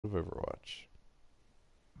of Overwatch.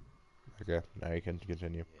 Okay, now you can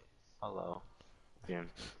continue. Hello. Yeah.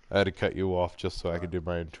 I had to cut you off just so I could do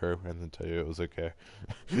my intro and then tell you it was okay.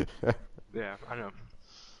 Yeah, I know.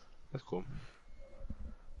 That's cool.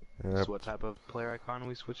 Yep. So what type of player icon are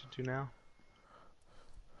we switching to now?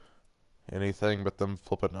 Anything but them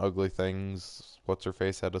flipping ugly things. What's her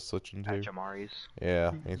face had us switch into? Jamari's.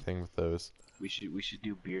 Yeah, anything with those. We should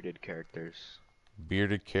do bearded characters.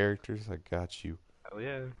 Bearded characters? I got you. Oh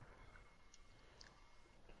yeah.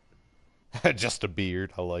 Just a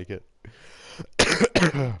beard. I like it. Like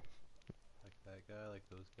that guy, like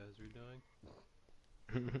those guys are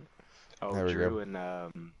doing. Oh, There we go. Drew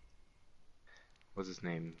and what's his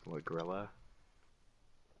name? What, Gorilla?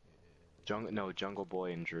 Jungle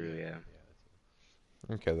Boy and Drew. Yeah.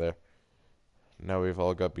 Okay, there. Now we've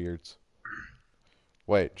all got beards.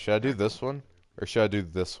 Wait, should I do this one? Or should I do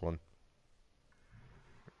this one?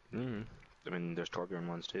 Mm. I mean, there's Torbjorn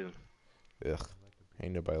ones too. Ugh.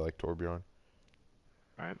 Ain't nobody like Torbjorn.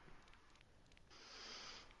 Right.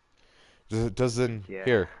 Doesn't Yeah.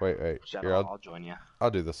 here, wait. Shadow, Here, I'll join you. I'll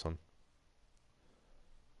do this one.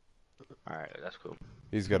 All right, that's cool.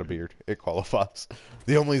 He's got a beard. It qualifies.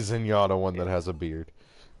 The only Zenyatta one that has a beard.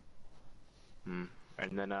 Mm.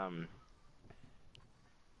 And then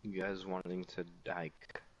you guys wanting to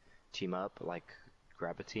like team up, like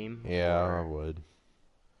grab a team? Yeah, I Or... would.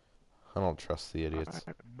 I don't trust the idiots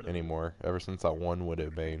anymore. Ever since that one Widow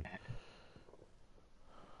Bane.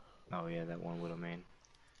 Oh yeah, that one Widow main.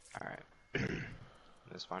 Alright.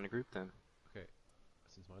 Let's find a group then. Okay,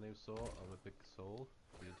 since my name's Soul, I'm gonna pick Soul.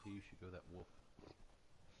 TNT, you should go that wolf.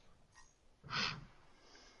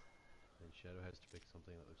 And Shadow has to pick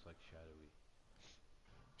something that looks like shadowy.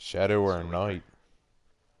 Shadow or a Knight.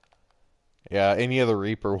 Yeah, any of the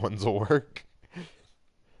Reaper ones will work.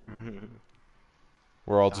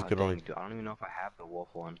 We're all just gonna dude, I don't even know if I have the wolf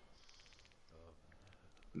one.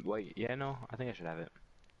 Wait, yeah, no, I think I should have it.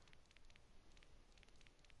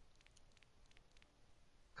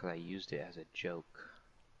 Cause I used it as a joke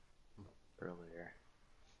earlier.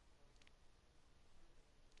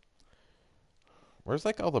 Where's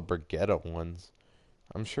like all the Brigitte ones?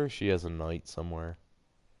 I'm sure she has a Knight somewhere.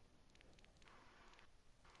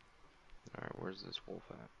 Alright, where's this wolf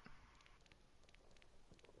at?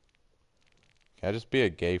 Can I just be a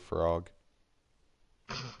gay frog?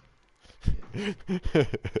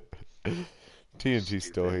 TNG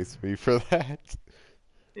still hates me for that.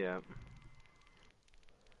 Yeah.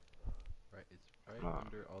 Right, it's right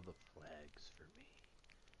under all the flags for me.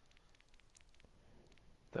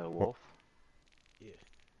 The wolf? Yeah.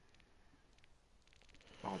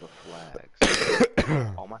 All the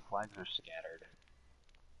flags. All my flags are scattered.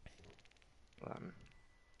 Right, so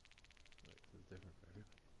it's different for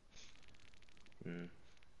everybody.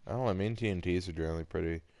 Oh, I mean TNTs are generally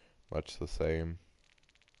pretty much the same.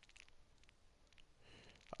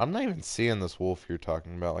 I'm not even seeing this wolf you're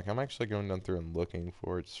talking about. Like, I'm actually going down through and looking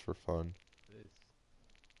for it just for fun. It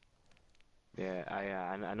is.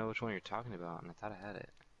 Yeah, I know which one you're talking about, and I thought I had it.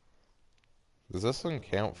 Does this one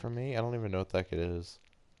count for me? I don't even know what the heck it is.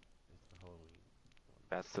 It's the Halloween one.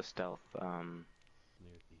 That's the stealth,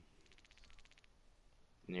 Near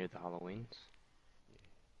the near the Halloweens.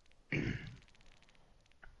 yeah.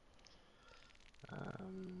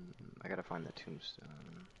 I gotta find the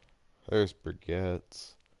tombstone. There's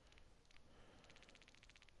Brigette's.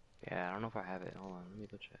 Yeah, I don't know if I have it. Hold on, let me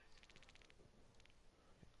go check.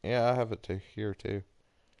 Yeah, I have it here too.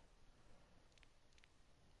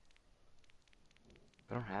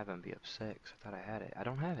 If I don't have MBF6. I thought I had it. I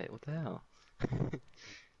don't have it. What the hell?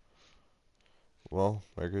 Well,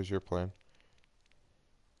 there goes your plan.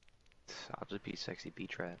 I'll just be sexy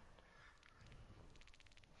B-trap.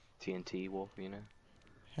 TNT wolf, you know?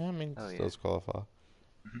 Yeah, I mean, Oh it yeah. does qualify.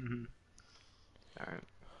 Alright.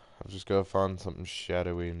 I'll just go find something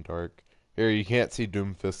shadowy and dark. Here, you can't see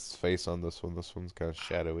Doomfist's face on this one. This one's kind of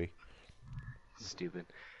shadowy. Stupid.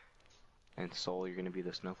 And Soul, you're gonna be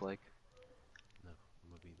the snowflake? No,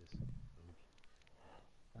 I'm gonna be this.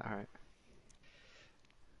 Alright.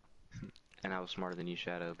 And I was smarter than you,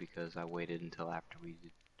 Shadow, because I waited until after we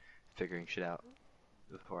did figuring shit out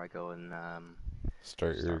before I go and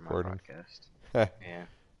Start your start my recording. broadcast. Yeah,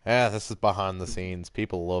 Yeah. this is behind the scenes.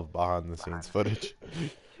 People love behind the scenes footage.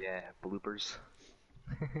 Yeah, bloopers.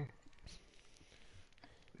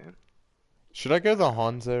 Yeah. Should I go the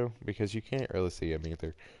Hanzo? Because you can't really see him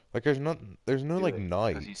either. Like, there's no Do like it,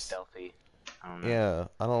 because he's knights. stealthy. I don't know. Yeah,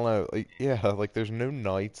 I don't know. Like, yeah, like there's no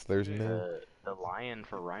knights. There's no The lion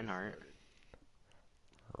for Reinhardt.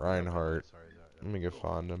 Reinhardt. Sorry. Let me go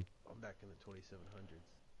find him. I'm back in the 2700s.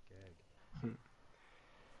 Gag.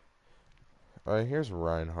 Alright, here's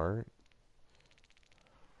Reinhardt.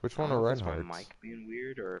 Which I one don't are know if it's my Reinhardt's? mic being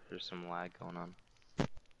weird or if there's some lag going on.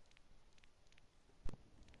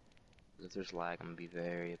 If there's lag, I'm gonna be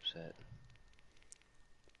very upset.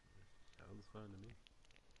 Sounds fine to me.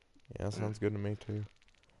 Yeah, sounds good to me too.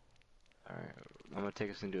 Alright, I'm gonna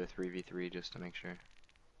take us into a 3v3 just to make sure.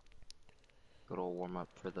 Good old warm up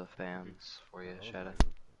for the fans for you, I was Shadow. ready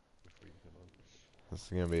before you came on. This is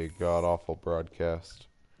gonna be a god awful broadcast.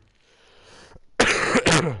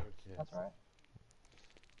 That's alright.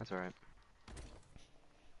 That's alright.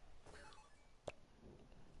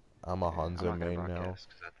 I'm a I'm Hanzo not gonna main now. broadcast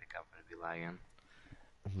because I think I'm gonna be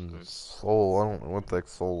lagging. Soul, I don't know what that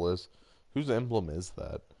soul is. Whose emblem is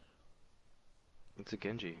that? It's a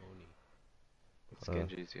Genji. Oni. It's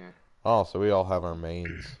Genji's, yeah. Oh, so we all have our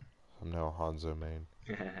mains. I'm now a Hanzo main.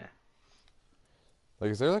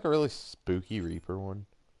 Like, is there like a really spooky Reaper one?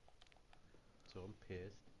 So I'm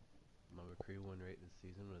pissed. My McCree win rate this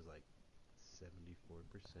season was like 74%.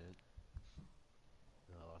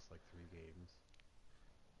 And I lost like 3 games.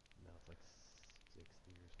 Now it's like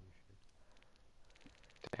 60 or some shit.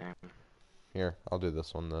 Damn. Here, I'll do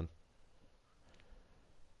this one then.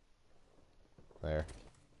 There.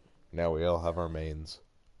 Now we all have our mains.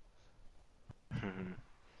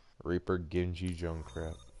 Reaper, Genji,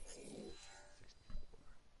 Junkrat.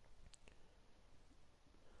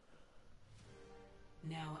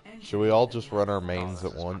 Now Should we all just run our mains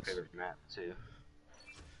at This is once? my favorite map too.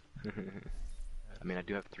 I mean, I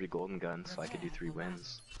do have 3 golden guns, so I could do 3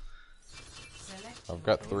 wins. I've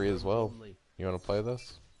got 3 as well. You wanna play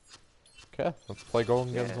this? Okay, let's play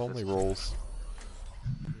Golden Guns only rules.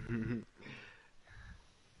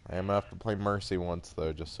 I am gonna have to play Mercy once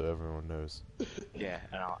though, just so everyone knows. Yeah,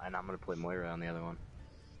 and I'm gonna play Moira on the other one.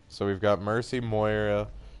 So we've got Mercy, Moira,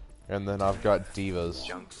 and then I've got Divas.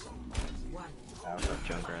 I also have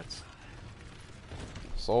Junkrats.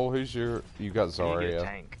 Soul, who's your... You got I need to get a Zarya.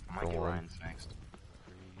 tank. I might Go get on. Ryan's next.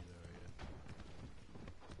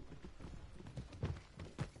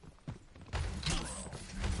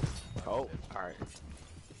 Oh, alright.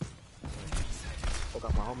 Oh,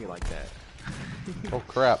 got my homie like that. Oh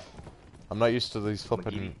crap. I'm not used to these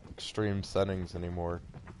flipping McGee. extreme settings anymore.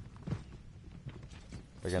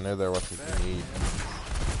 Like I know they're what you need.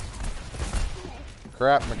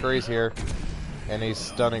 Crap, McCree's here. And he's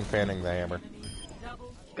stunning fanning the hammer.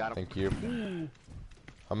 Got him. Thank you.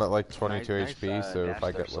 I'm at like 22 Nice, HP, so if dash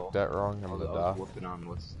I there, get Soul. looked at wrong, I'm I gonna was die. whooping on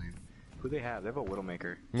what's his name. Who they have? They have a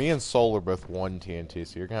Widowmaker. Me and Soul are both 1 TNT,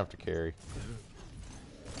 so you're gonna have to carry.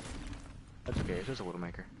 That's okay. It's just a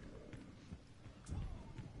Widowmaker.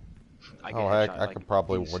 Oh heck, I could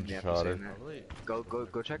probably one-shot her.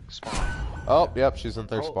 Go check spawn. Oh, yep, she's in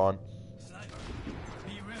their spawn.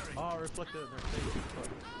 Oh, reflected in their face.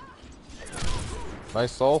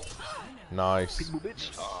 Nice, Soul. Nice.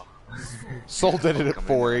 Bitch. Oh. Soul did it at Coming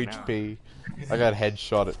 4 in right HP. I got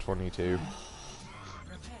headshot at 22.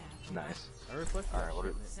 Nice. I reflected Alright, that what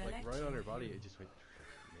shit, like right on her body. It just went.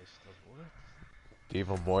 Missed. What?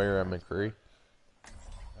 Diva, Moira, and McCree.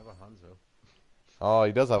 I have a Hanzo. Oh,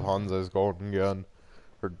 he does have Hanzo's golden gun.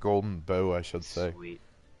 Or golden bow, I should say. Sweet.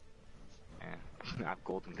 Yeah. I have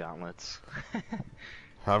golden gauntlets.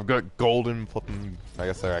 I've got golden flipping... I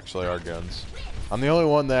guess there actually are guns. I'm the only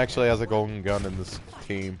one that actually has a golden gun in this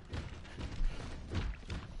team.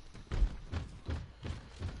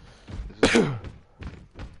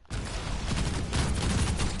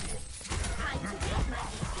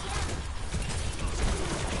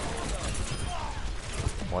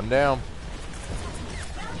 One down.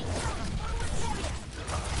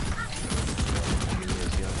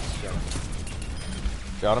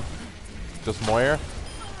 Got him. Just Moira.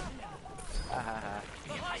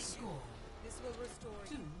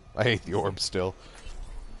 I hate the orb still.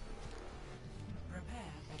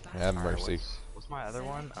 And Mercy. What's my other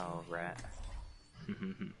one? Oh, Rat.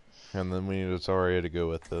 And then we need a Zarya to go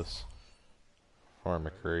with this. Or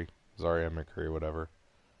McCree. Zarya, McCree, whatever.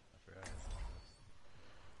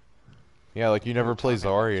 Yeah, like you never play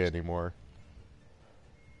Zarya anymore.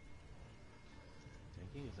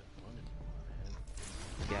 Tanking isn't fun anymore, man.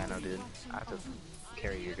 Yeah, I know, dude. I have to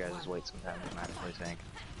carry your guys' weight sometimes when I have to play tank.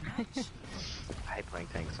 I hate playing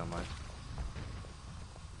tank so much.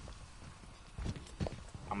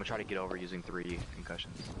 I'm gonna try to get over using 3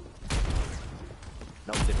 concussions.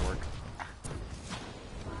 Nope, didn't work.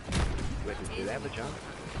 Wait, do they have a jump?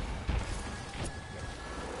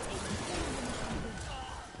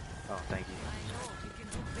 Oh, thank you.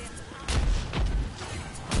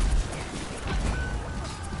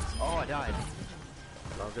 Oh, I died.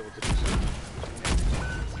 I was able to do something.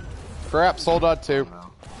 Crap, Soul.2.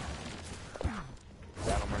 Oh, no.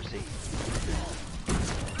 Battle Mercy.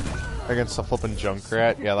 against a flipping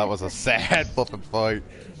Junkrat. Yeah, that was a sad flipping fight.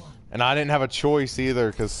 And I didn't have a choice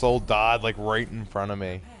either, because Soul died, like, right in front of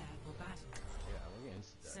me.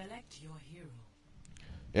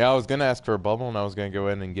 Yeah, I was gonna ask for a bubble, and I was gonna go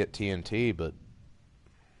in and get TNT, but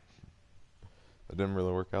it didn't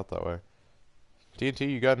really work out that way. TNT,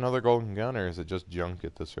 you got another golden gun, or is it just junk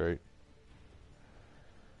at this rate?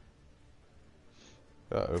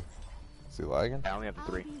 Uh-oh. Is he lagging? I only have the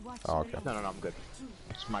 3. Oh, okay. No, I'm good.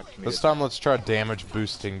 This time, let's try damage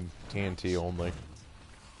boosting TNT only.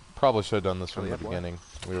 Probably should have done this from the beginning.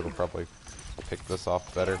 We would have probably picked this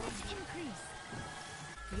off better.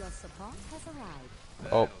 Your support has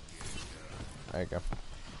arrived. Oh. There you go.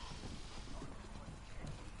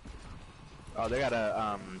 Oh, they got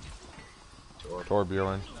a,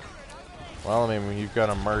 Torbjorn. Well, I mean, you've got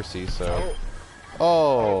a Mercy, so...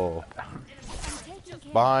 Oh!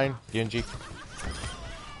 Behind, Genji.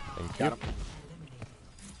 Thank you.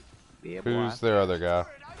 Yeah, Who's their other guy?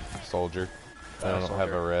 Soldier. They don't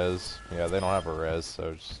have a res. Yeah, they don't have a res,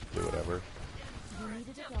 so just do whatever.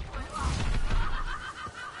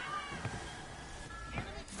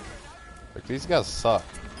 Like, these guys suck.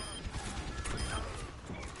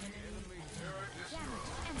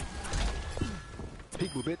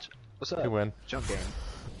 Peekaboo, bitch. What's up? You win. Jump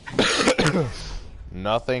game.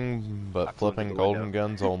 Nothing but flipping golden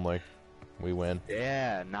guns only. We win.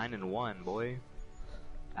 Yeah, 9 and 1, boy.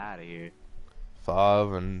 Out of here.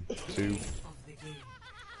 5 and 2.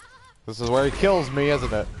 This is where he kills me,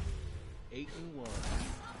 isn't it? 8 and 1.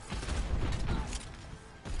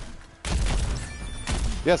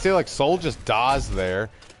 Yeah, see, like, Soul just dies there.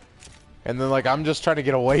 And then, like, I'm just trying to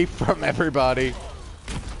get away from everybody.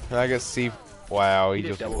 And I guess see... Wow, he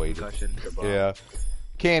just waited. Yeah.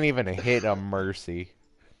 Can't even hit a Mercy.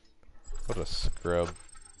 What a scrub.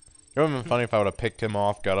 It would have been funny if I would have picked him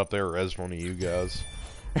off, got up there, rezzed one of you guys.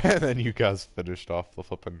 And then you guys finished off the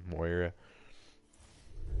flipping Moira.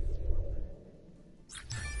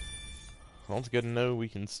 Well, it's good to know we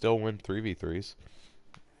can still win 3v3s.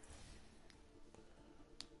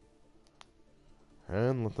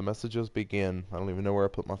 And let the messages begin. I don't even know where I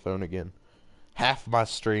put my phone again. Half my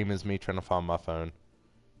stream is me trying to find my phone.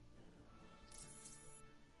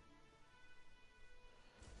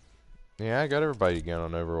 Yeah, I got everybody again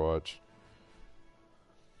on Overwatch.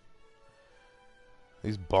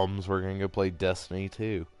 These bums were gonna go play Destiny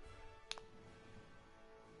too.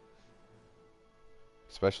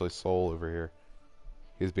 Especially Soul over here.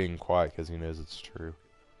 He's being quiet because he knows it's true.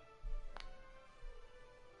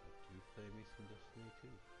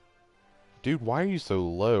 Dude, why are you so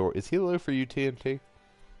low? Is he low for you, TNT?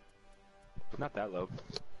 Not that low.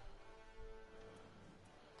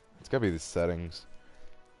 It's gotta be the settings.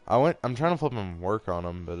 I'm trying to flip him work on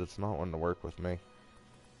him, but it's not wanting to work with me. I'm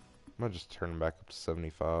gonna just turn him back up to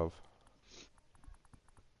 75.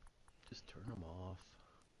 Just turn them off.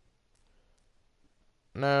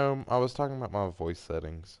 No, I was talking about my voice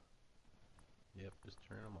settings. Yep, just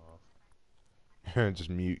turn them off. Just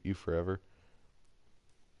mute you forever.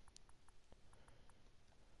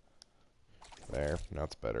 There, now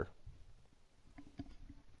it's better.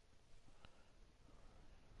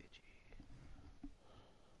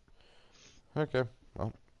 Okay,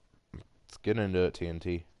 well, let's get into it,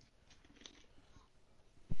 TNT.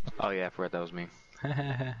 Oh yeah, I forgot that was me.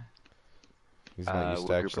 He's not used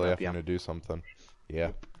to actually having to do something.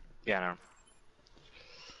 Yeah. Yeah, I know.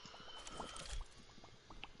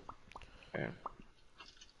 Yeah.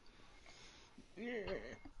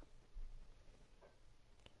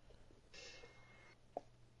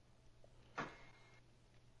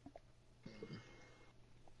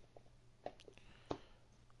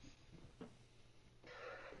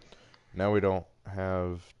 Now we don't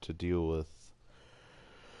have to deal with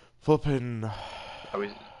flipping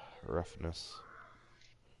roughness.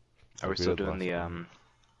 Are we still doing the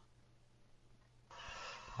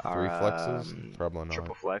three flexes? Probably not.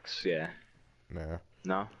 Triple flex, yeah. Nah.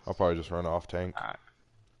 No? I'll probably just run off tank. Alright.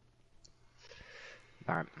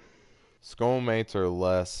 Alright. Skullmates are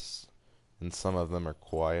less, and some of them are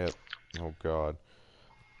quiet. Oh god.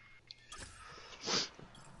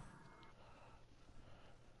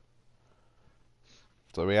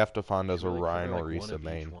 So we have to find us a Ryan or Risa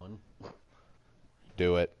main.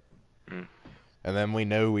 Do it. Mm. And then we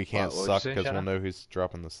know we can't suck because we'll Shanna? know who's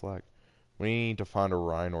dropping the slack. We need to find a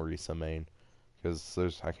Ryan or Risa main.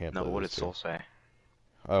 Because I can't No, play what those did two. Soul say?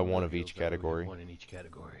 One of each category. One in each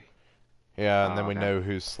category. Yeah, and then we okay. know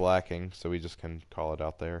who's slacking, so we just can call it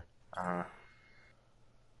out there.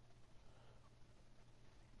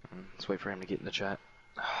 Let's wait for him to get in the chat.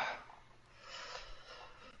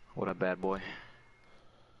 What a bad boy.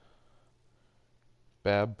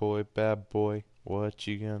 Bad boy, what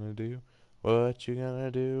you gonna do? What you gonna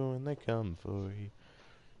do when they come for you?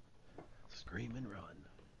 Scream and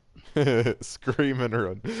run. Scream and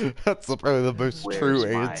run. That's probably the most true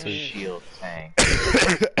answer. Where's my shield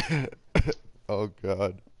tank? Oh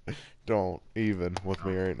god. Don't even with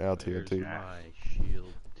me right now, Where's TNT. my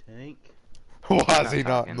shield tank? Why is he I'm not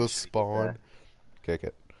talking in the shit, spawn? Kick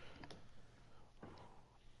it.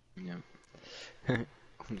 Yeah.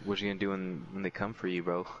 What you gonna do when they come for you,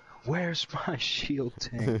 bro? Where's my shield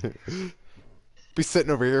tank? Be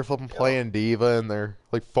sitting over here flipping playing Diva and they're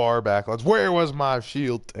like far back lines. Where was my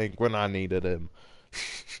shield tank when I needed him?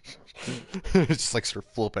 Just like start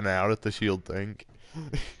flipping out at the shield tank.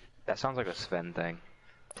 That sounds like a Sven thing.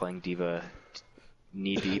 Playing Diva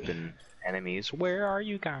knee deep in enemies. Where are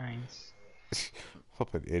you guys?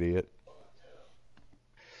 Flipping idiot.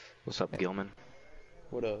 What's up, Gilman?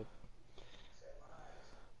 What up?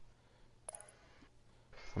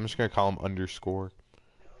 I'm just gonna call him underscore.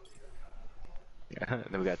 Yeah,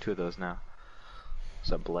 then we got two of those now.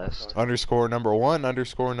 What's up, Blessed? Underscore number 1,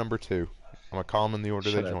 underscore number 2. I'm gonna call them in the order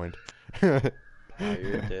Shut they up. joined. Oh,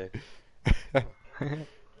 you're a dick.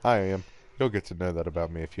 I am. You'll get to know that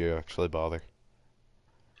about me if you actually bother.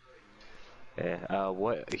 Yeah,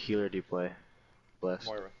 what healer do you play? Blessed?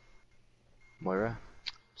 Moira. Moira?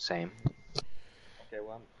 Same. Okay,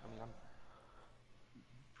 well, I'm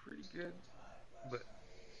pretty good. But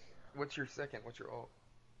what's your second? What's your ult?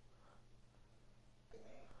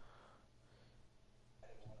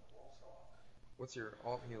 What's your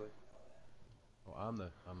alt healer? Oh, I'm the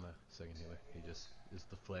second healer. He just is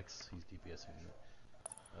the flex. He's DPS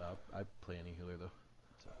healer. I play any healer though.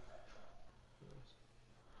 So.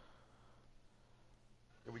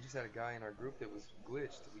 Yeah, we just had a guy in our group that was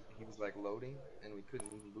glitched. He was like loading, and we couldn't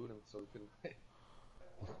even boot him, so we couldn't play.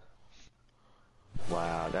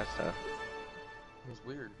 Wow, that's tough. It was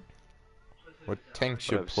weird. What tank What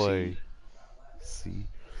should up, play? C.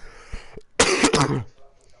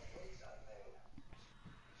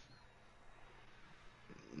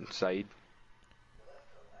 Said?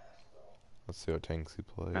 Let's see what tanks he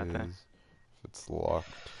plays. Okay. If it's locked.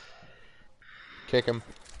 Kick him.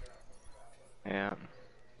 Yeah.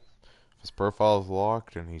 If his profile is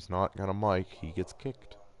locked and he's not got a mic, he gets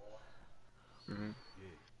kicked. And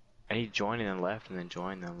he joined and then left, and then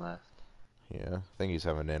joined and then left. Yeah, I think he's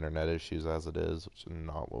having internet issues as it is, which is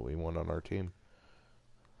not what we want on our team.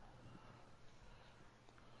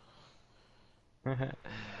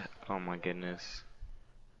 Oh my goodness.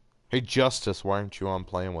 Hey, Justice, why aren't you on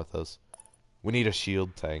playing with us? We need a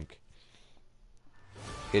shield tank.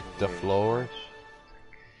 Hit the floor.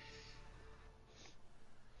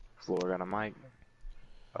 Floor got a mic.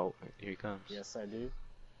 Oh, here he comes. Yes, I do.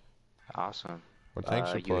 Awesome. What tank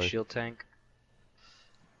should You a play? shield tank?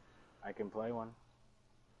 I can play one.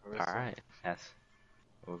 Alright. That's...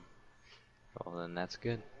 Well, then that's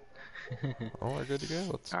good. Oh, we're good to go.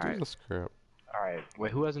 Let's do Alright. this crap. Alright.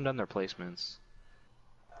 Wait, who hasn't done their placements?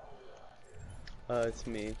 It's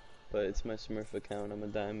me, but it's my Smurf account. I'm a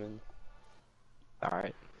diamond.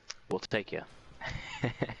 Alright. We'll take you.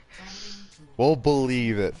 We'll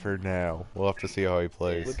believe it for now. We'll have to see how he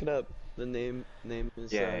plays. Look it up. The name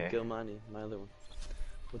is Yeah. Gilmani, my other one.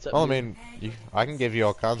 What's up? Well, I dude? mean, I can give you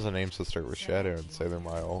all kinds of names to start with Shadow and say they're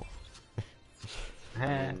my ult.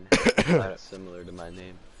 That's similar to my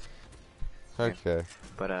name. Okay.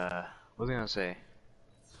 But, what was I gonna say?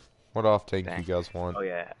 What off tank Dang. you guys want? Oh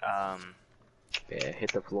yeah, yeah,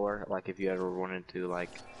 hit the floor, like if you ever wanted to, like,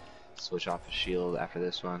 switch off a shield after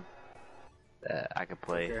this one. I could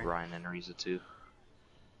play Okay. Ryan and Ariza too.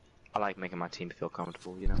 I like making my team feel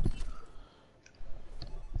comfortable, you know?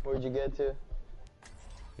 Where'd you get to?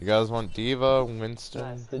 You guys want Diva, Winston?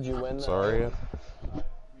 Nice. Did you win? Zarya?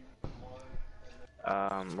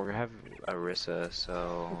 We're gonna have Arissa,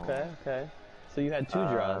 so... Okay. So you had two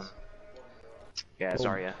draws. Yeah, Oh,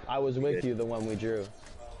 Zarya. I was with Good. you the one we drew.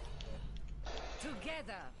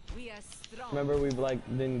 Together we are strong. Remember we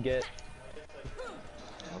didn't get.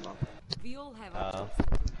 Hold on. We all have our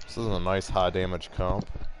This is a nice high damage comp.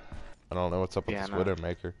 I don't know what's up with Yeah, this I know.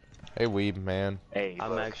 Widowmaker. Hey, Weeb, man. Hey,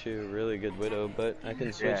 I'm look. actually a really good widow, but I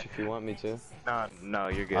can switch Yeah. if you want me to. No,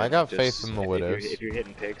 you're good. I got Just- faith in the if widows. If you're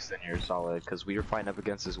hitting picks, then you're solid. Because we were fighting up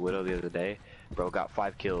against this widow the other day. Bro got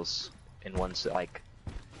 5 kills in one set,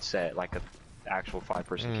 like a actual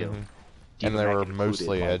 5-person kill. And Demon they Rack were included,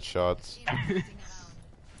 mostly like- headshots.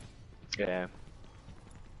 Yeah.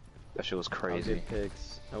 That shit was I'll crazy. get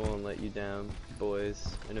picks. I won't let you down,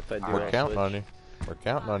 boys. And if I do, We're I'll counting switch. on you. We're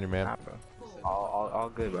counting on you, man. Nah, bro. All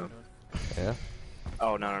good, bro. Yeah.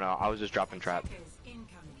 Oh no. I was just dropping trap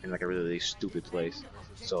in like a really stupid place.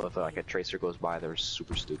 So if like a tracer goes by, they're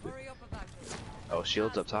super stupid. Oh,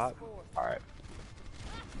 shields up top? Alright.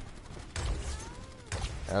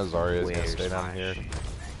 As Zarya's gonna Where's stay down my here. shield?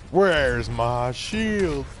 Where's my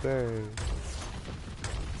shield thing?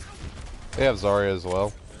 They have Zarya as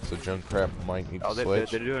well, so Junkrat might need to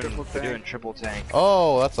switch. They're doing triple tank.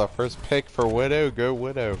 Oh, that's our first pick for Widow. Go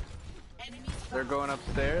Widow. They're going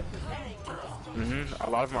upstairs. A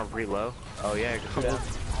lot of them are pretty low. Oh yeah.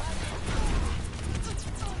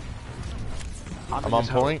 I'm on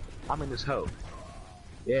point. I'm in this hoe.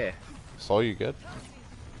 Yeah. Saw you good.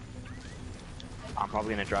 I'm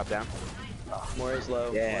probably gonna drop down. Moira's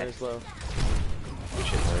low. Yeah. Moira's low. Good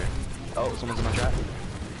shit, Larry. Oh, someone's in my trap.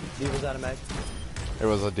 D.Va's out of mag. It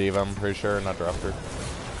was a diva, I'm pretty sure, and I dropped her.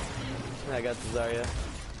 I got the Zarya.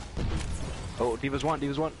 Oh, D.Va's one.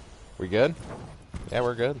 We good? Yeah,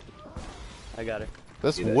 we're good. I got her.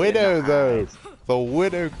 This Dude, Widow, nice. though. The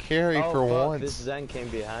Widow carry Oh, for fuck, once. this Zen came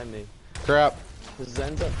behind me. Crap. This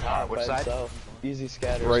Zen's up top which by side? himself. Easy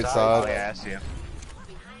scatter. Right Oh side. yeah, I see him.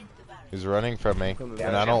 He's running from me. Yeah,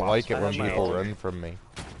 And I don't I'm like it when lost. people run from me.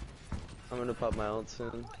 I'm gonna pop my ult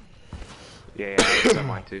soon. Yeah, I got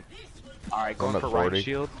mine too. Alright, going at for 40. right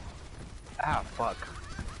shield. Ah, fuck.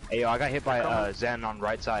 Hey, yo, I got hit by Zen on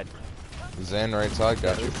right side. Zen right side,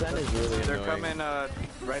 got you. This Zen is really They're annoying. coming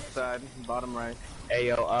right side, bottom right. Hey,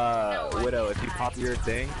 yo, Widow, if you pop your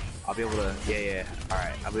thing, I'll be able to. Yeah.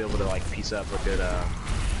 Alright, I'll be able to like piece up a good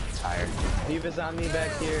tire. D.Va's on me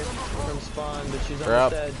back here from spawn, but she's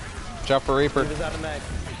Crap. almost dead. Jump for Reaper. D.Va's out of mag.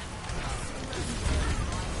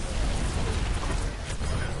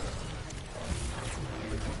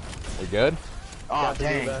 We good? Oh, Got the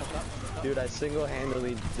dang. D.Va. Dude, I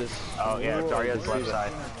single-handedly just. Oh, yeah, ruined Zarya's this left D.Va.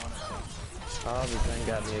 side. Oh, the thing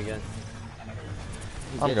got me again.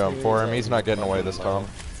 I'm going for him. He's not getting away this time.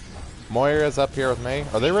 Moira's up here with me.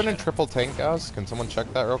 Are they running triple tank, guys? Can someone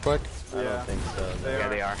check that real quick? I don't think so. No. Yeah,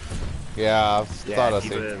 they are. Yeah, I thought I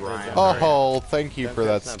D.Va, see. Ryan. Oh, thank you for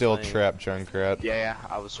that Junkrat's not still playing. trap, Junkrat. Yeah,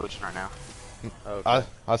 I was switching right now. Okay.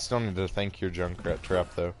 I still need to thank your Junkrat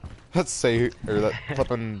trap though. Let's say, or that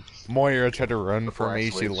flipping Moira tried to run Before for I me,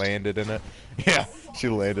 she switched. landed in it. Yeah, she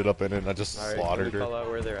landed up in it and I just Alright, slaughtered can we call her. out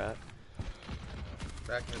where they're at?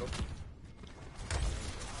 Back middle.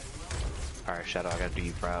 Alright, Shadow, I gotta do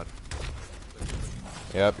you proud.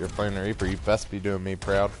 Yep, you're playing the Reaper, you best be doing me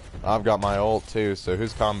proud. I've got my ult too, so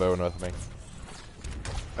who's comboing with me?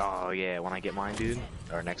 Oh, yeah, when I get mine, dude.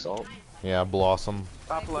 Our next ult. Yeah, Blossom,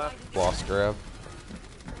 Top left. Bloss grab.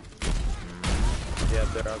 Yep,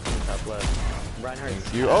 they're up in the top left. Reinhardt's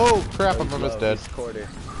Thank you. Oh crap, I'm he's almost low, dead. he's quarter.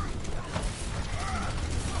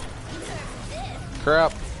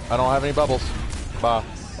 Crap, I don't have any bubbles. Bye.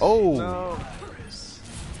 Oh, No.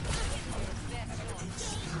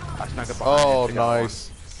 I snuck up behind oh it, they got one.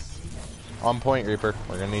 nice. On point, Reaper.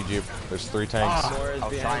 We're gonna need you. There's 3 tanks. Ah, Moira's I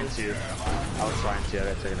was behind trying us. to. I was trying to.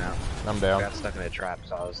 I got taken out. I'm I down. got stuck in a trap,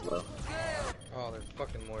 so I was low. Oh, there's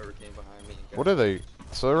fucking Moira came behind me. What are they?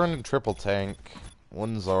 So they're running triple tank.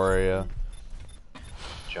 One Zarya.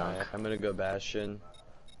 Junk. Alright, I'm gonna go Bastion.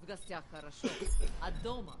 В гостях хорошо. А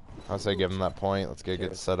дома I say give them that point. Let's get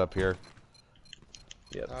good set up here.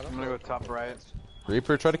 Yep. I'm gonna go top right.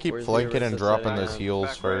 Reaper, try to keep Where's flanking the and Orisa dropping setting those up? heals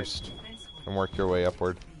Back right. first. And work your way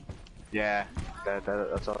upward. Yeah, that's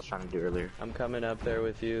what I was trying to do earlier. I'm coming up there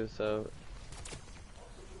with you, so.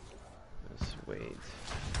 Let's wait.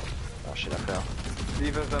 Oh shit, I fell.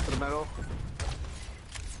 D.Va's up in the middle.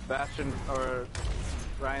 Bastion or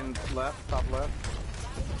Ryan left, top left.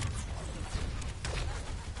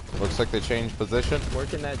 Looks like they changed position.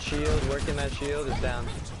 Working that shield is down.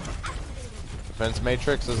 Defense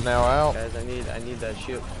matrix is now out. Guys, I need that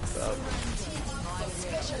shield up.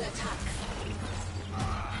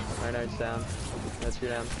 Reinhardt's down. That's you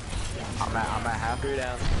down. I'm at half. You're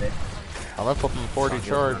down. I'm gonna flip him 40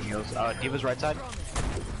 charge. D.Va's right side.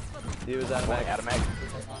 He was out of mag. Out of mag.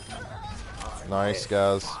 Nice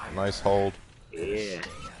guys. Nice hold. Yeah.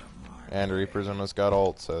 And Reaper's almost got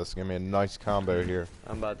ult, so it's gonna be a nice combo here.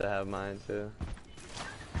 I'm about to have mine too.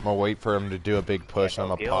 I'm gonna wait for him to do a big push Yeah,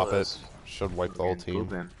 and I'm go gonna pop kill it. us. Should wipe the whole team.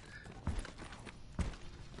 Pooping.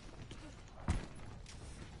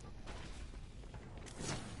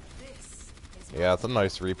 Yeah, it's a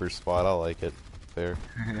nice Reaper spot. I like it. Fair.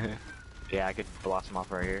 Yeah, I could blossom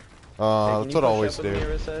off right here. Hey, can That's you what I push always up with me, do.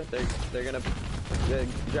 Arissa? They're gonna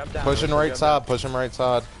drop down. Pushing Arissa, right drop side. down. Pushing right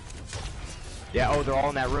side. Yeah, oh, they're all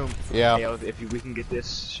in that room. Yeah. Hey, yo, if we can get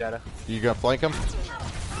this, Shadow. You gonna flank him?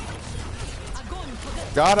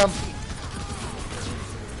 Got him.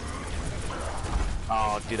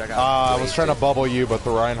 Oh, dude, I got. I was trying to bubble you, but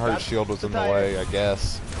the Reinhardt shield was in the way, I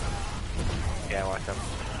guess. Yeah, watch him.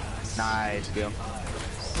 Nice, Gil.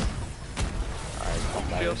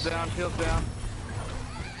 Shields down, shields down.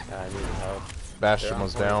 I need help. Bastion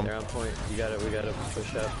was down. They're on point. We gotta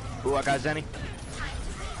push up. Ooh, I got Zenny.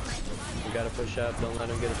 We gotta push up. Don't let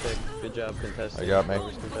him get a pick. Good job contesting. I got me.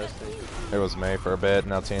 Contesting. It was me for a bit.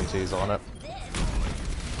 Now TNT's on it.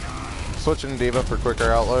 Switching Diva for quicker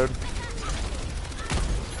outload.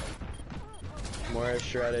 Moira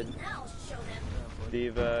shredded.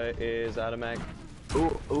 Diva is out of mag.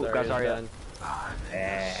 Ooh, got Zarya. Done.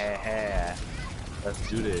 Hey. Let's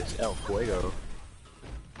do this. El Fuego.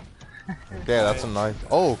 Yeah, that's a nice.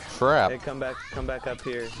 Oh crap! Hey, come back up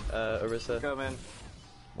here, Orisa. Come in.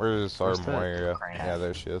 Where's our Where's the Moira? crane? Yeah,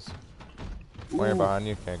 there she is. Moira behind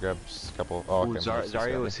you. Can I grab just a couple? Oh, Ooh, okay.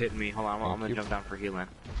 Zarya was hitting me. Hold on, I'm Thank gonna you. jump down for healing.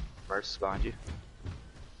 Merce behind you.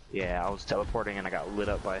 Yeah, I was teleporting and I got lit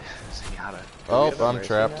up by Zenyatta. Oh, have a I'm Mercy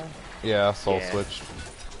trapped. now? Yeah, soul Yeah. switched.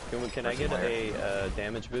 Can I get a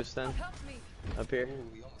damage boost then? Up here.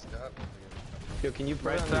 Yo, can you put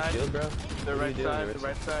Right on your side. shield, bro? The What are you right doing, side, the Orisa?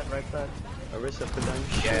 right side, right side. Orisa, put down your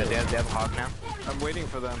shield. Yeah, they have a hog now. I'm waiting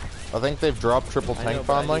for them. I think they've dropped triple I know, tank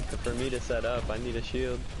but I finally. need for me to set up, I need a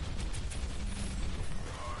shield.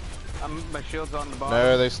 My shield's on the bottom.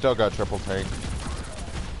 No, they still got triple tank.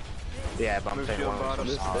 Yeah, but I'm Move saying shield one bottom.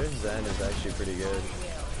 was This, hog. their Zen is actually pretty good.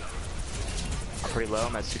 I'm pretty low.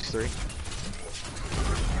 I'm at 6-3.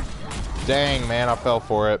 Dang, man, I fell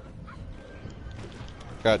for it.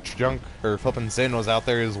 Got junk, or flipping Zen was out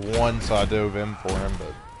there as one, so I dove in for him,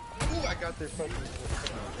 but. Ooh, I got their fucking.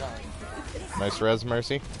 Nice res,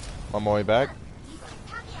 Mercy. On my way back.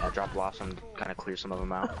 I dropped Blossom, kind of clear some of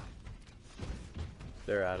them out.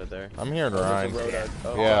 They're out of there. I'm hearing There's a Ryan. Roadhog.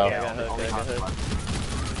 Oh, Yeah. I got hooked, only I got hog hooked.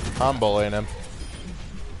 left. I'm bullying him.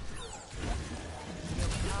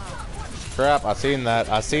 Crap, I seen that.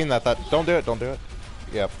 Don't do it.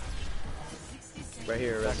 Yep. Right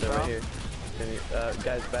here, Orisa, right here. Can you,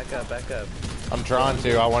 guys, back up. I'm trying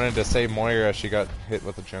to. I wanted to save Moira. She got hit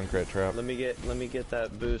with a Junkrat trap. Let me get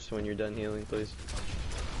that boost when you're done healing, please.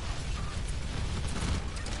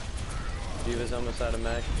 Diva's almost out of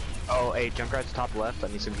mag. Oh, hey, Junkrat's top left. I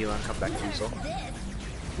need some healing. Come back to you, soul.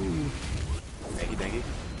 Thank you.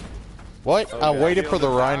 What? Oh, I God. waited for the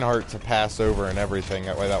Shield is down. Reinhardt to pass over and everything.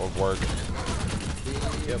 That way that would work.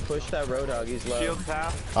 Yo, push that Roadhog, he's low. Shield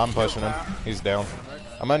half. I'm pushing him. He's down.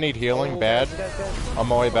 I'm gonna need healing Oh, bad. guys. On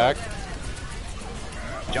my way back.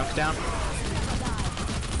 Junk's down.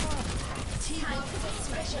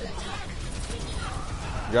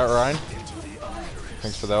 You got Ryan?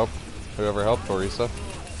 Thanks for the help. Whoever helped, Orisa.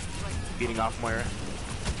 Beating off Moira.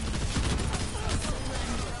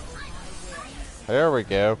 There we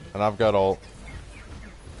go. And I've got ult.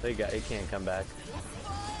 He can't come back.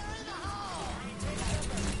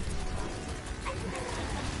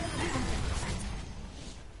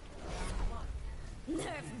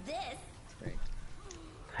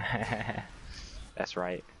 That's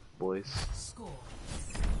right, boys. Score.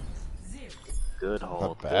 0. Good The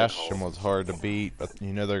hold. good Bastion hold. was hard to beat, but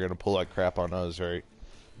you know they're gonna pull that crap on us, right?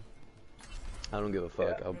 I don't give a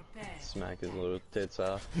fuck. I'll smack his little tits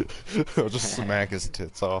off. I'll just smack his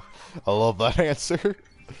tits off. I love that answer.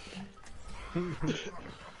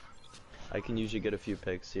 I can usually get a few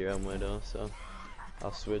picks here on Widow, so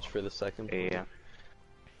I'll switch for the second. Yeah.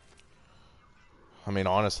 I mean,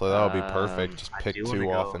 honestly, that would be perfect. Just I pick do wanna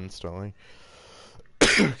two off go- instantly.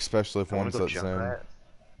 Especially if I wanna one's go at Zen. Junkrat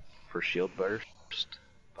for shield burst,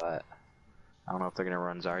 but I don't know if they're gonna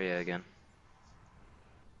run Zarya again.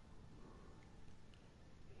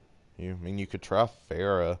 I mean, you could try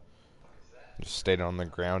Pharah. Just stay on the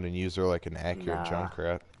ground and use her like an accurate Nah.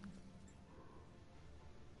 Junkrat.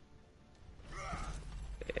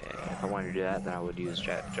 Yeah, if I wanted to do that, then I would use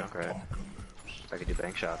Junkrat. So I could do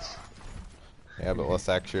bank shots. Yeah, but less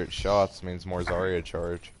accurate shots means more Zarya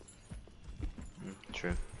charge.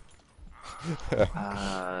 True.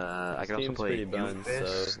 I could also Team's play pretty buns,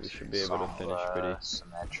 so we should be able to finish pretty.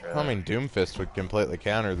 Symmetra. I mean, Doomfist would completely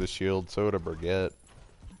counter the shield, so would a Brigette.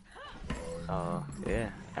 Yeah,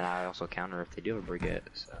 and I also counter if they do have a Brigette,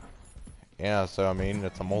 so. Yeah, so I mean,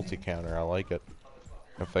 it's a multi-counter. I like it.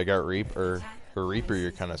 If they got Reaper, or Reaper,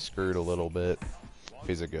 you're kind of screwed a little bit. If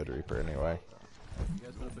he's a good Reaper, anyway. You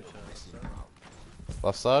guys wanna push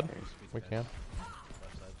Left side? We can.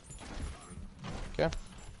 Okay.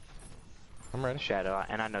 I'm ready. Shadow,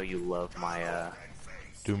 and I know you love my,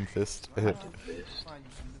 Doomfist. Doomfist.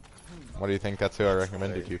 What do you think? That's who I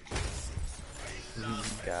recommended you.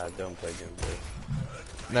 God, don't play Doomfist.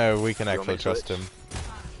 No, we can You want actually me to trust switch? him.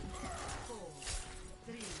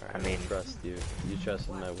 I mean, Trust you. You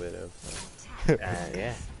trusted my Widow.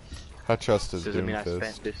 yeah. I trust his Does it mean I Doomfist.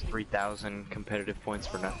 spent this 3,000 competitive points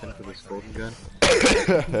for nothing for this golden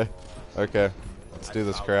gun? Okay. Let's do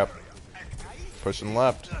this crap. Pushing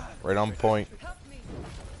left. Right on point.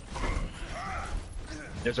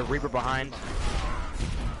 There's a Reaper behind.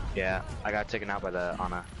 Yeah, I got taken out by the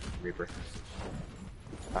Ana Reaper.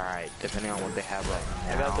 Alright, depending on what they have right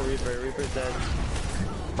now. I got the Reaper. Reaper's dead.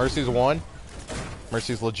 Mercy's one.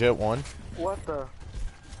 Mercy's legit one. What the?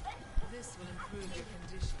 This will improve your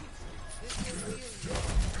condition. This will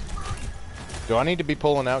heal you. Do I need to be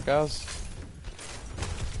pulling out, guys?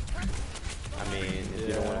 I mean, if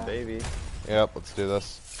you don't want a baby. Yep, let's do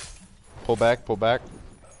this. Pull back, pull back.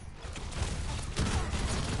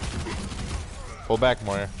 Pull back,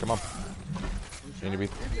 Moya. Come on. You need to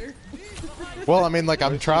be... Well, I mean, like,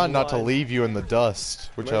 I'm trying not to leave you in the dust,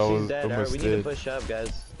 which I was dead. almost We need did. to push up,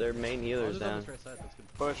 guys. Their main healer's down.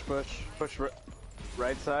 Push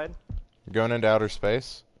right side. Going into outer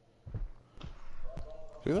space.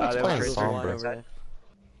 Who that's they playing went Sombra. Sombra? Over there.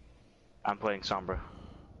 I'm playing Sombra.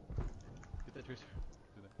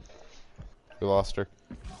 We lost her.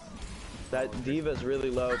 That Diva's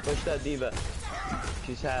really low. Push that Diva.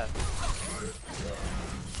 She's half.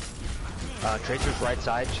 Tracer's right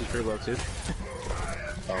side, she's pretty low too.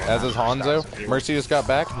 As is Hanzo. Mercy just got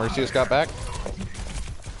back. Mercy just got back.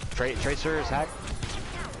 Tracer is hacked.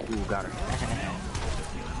 Ooh, got her.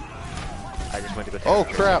 I just went to go take Oh,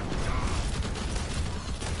 her. crap.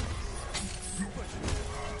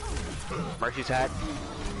 Mercy's hacked.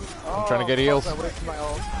 I'm trying to get heals.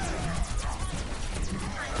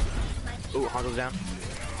 Ooh, Hanzo's down.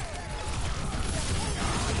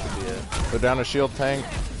 Go down a shield tank.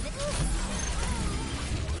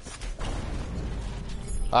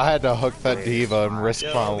 I had to hook that diva and risk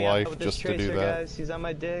my life just to do that. Guys. He's on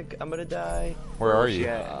my dick. I'm gonna die. Where are you?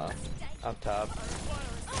 Up top.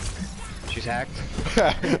 She's hacked.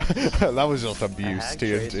 That was just A abuse, hack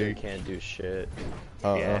Tracer TNT. can't do shit.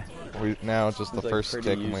 Yeah. We now it's just the He's, like, first pretty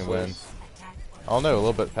tick and we win. useless. Oh no, a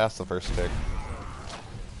little bit past the first tick.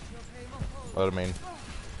 But I mean,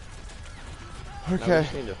 No, we okay.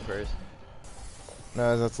 just need to first.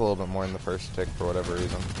 No, that's a little bit more in the first tick for whatever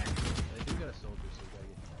reason.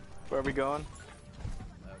 Where are we going?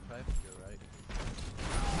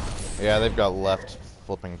 Yeah, they've got left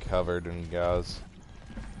flipping covered and guys.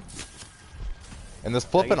 And this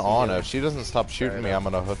flipping Ana, if she doesn't stop shooting me, I'm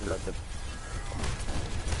gonna hook her.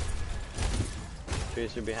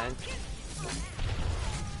 Tracer behind.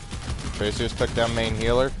 Tracer's took down main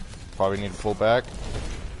healer. Probably need to pull back.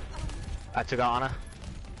 I took out Ana.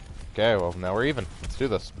 Okay, well now we're even. Let's do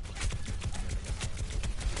this.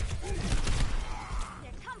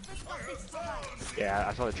 Yeah,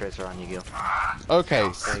 I saw the Tracer on you, Gil. Okay,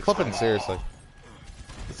 flipping seriously.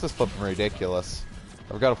 This is flipping ridiculous.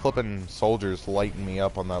 I've got a flipping soldiers lighting me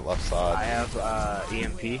up on that left I side. have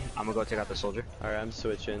EMP. I'm gonna go take out the soldier. Alright, I'm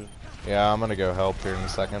switching. Yeah, I'm gonna go help here in a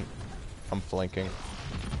second. I'm flanking.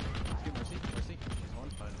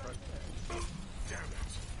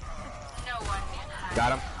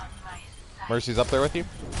 Got him. Mercy's up there with you?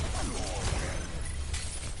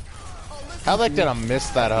 How the heck did I miss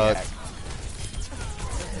that hook?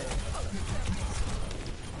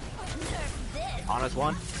 Ana's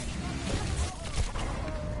one.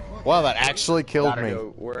 Wow, that actually killed me.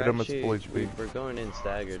 So we're Hit him with actually, full HP. we're going in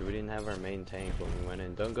staggered. We didn't have our main tank when we went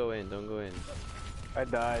in. Don't go in, don't go in. I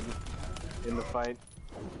died in the fight.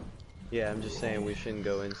 Yeah, I'm just saying we shouldn't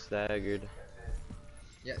go in staggered.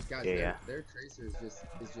 Yeah, guys, Yeah. their tracer is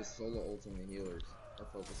just solo ultimate healers are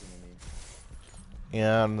focusing on me.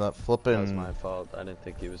 Yeah, and that That was flipping my fault. I didn't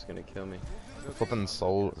think he was gonna kill me.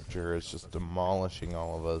 soldier is just demolishing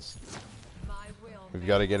all of us. My will. We've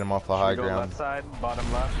got to get him off the high Go ground. left side,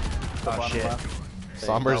 bottom left. The Oh, bottom shit. left.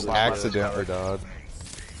 Somber's accidentally died.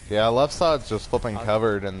 Yeah, left side's just flipping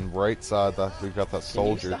covered, and right side that we've got that Can you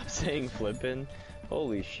soldier. stop saying flipping?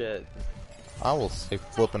 Holy shit. I will say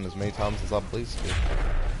flipping as many times as I please to.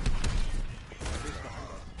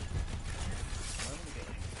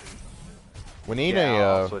 We need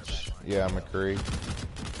I'll a switch. yeah, McCree.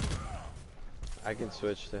 I can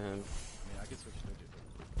switch to him.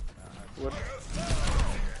 What?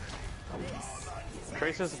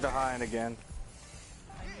 Tracer's behind again.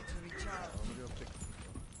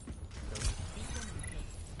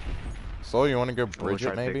 So you want to go We'll bridge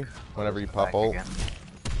try it to maybe? pick Whenever you back pop ult. again.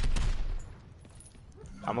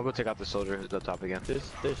 I'm gonna go take out the soldier at the top again.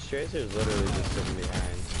 This Tracer's literally just sitting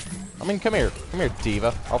behind. I mean, come here,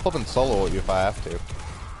 diva. I'll flip and solo you if I have to.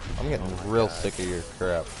 I'm getting real sick of your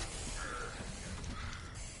crap.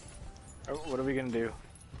 What are we gonna do?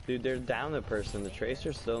 Dude, they're down the person. The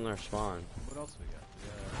Tracer's still in our spawn. What else we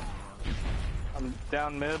got? I'm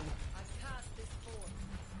down mid.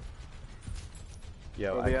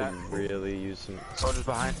 Yo, Where I they can really use some. Soldier's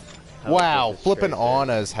behind. Wow, flipping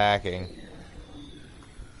Anna's hacking.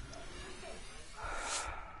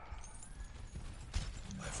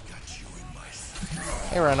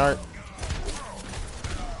 Hey, Reinhardt.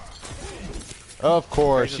 Of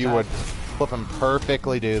course, you would flipping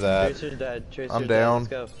perfectly do that. Tracer's dead. Tracer's I'm dead. down.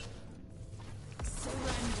 Let's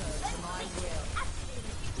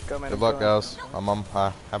go. Good luck, guys.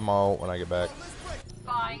 I have my ult when I get back.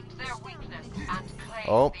 Find their weakness and claim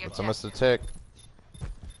Oh, the it's almost a tick.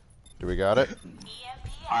 Do we got it?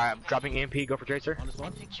 Alright, I'm dropping EMP. Go for Tracer.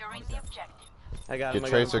 securing the objective. I got Get him.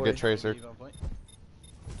 Tracer, get Tracer.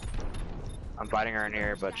 I'm fighting her in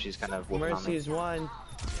here, but she's kind of whooping on me. Mercy's one.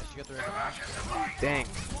 Dang.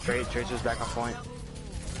 Tracer's back on point.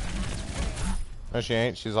 No, she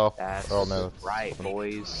ain't. She's off. That's Oh, no. right,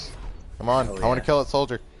 boys. Come on. Oh, I want yeah. to kill that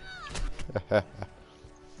soldier. That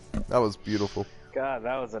was beautiful. God,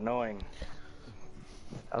 that was annoying.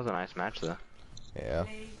 That was a nice match, though. Yeah.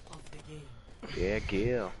 Yeah,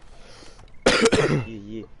 Gil.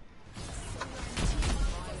 Yeah.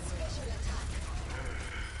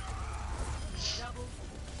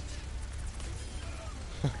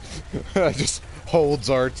 Just holds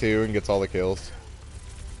R2 and gets all the kills.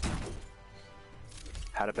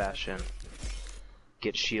 How to Bastion.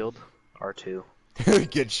 Get shield, R2.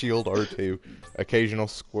 Get shield R2. Occasional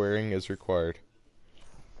squaring is required.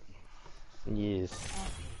 Yes.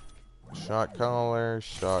 Shot caller, and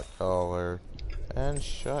shot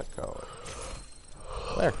caller.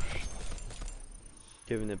 There.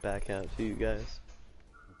 Giving it back out to you guys.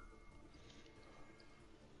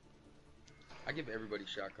 I give everybody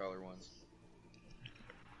shot caller ones.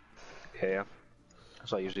 Yeah.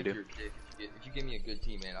 That's what I usually If do. you're a dick, if you give me a good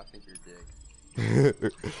teammate, I think you're a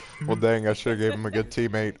dick. Well, dang, I should have gave him a good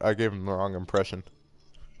teammate. I gave him the wrong impression.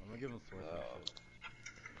 I'm gonna give him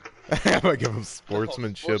I'm gonna give him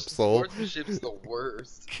sportsmanship, soul. Sportsmanship's the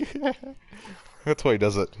worst. That's why he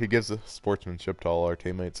does it. He gives the sportsmanship to all our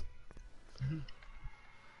teammates.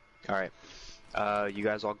 Alright. You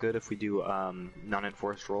guys all good if we do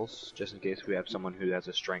non-enforced roles, just in case we have someone who has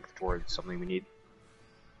a strength towards something we need?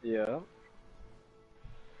 Yeah.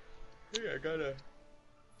 Hey, I got a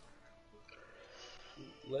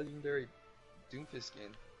legendary Doomfist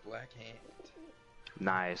skin, Black Hand.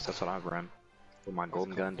 Nice, that's what I've run. With my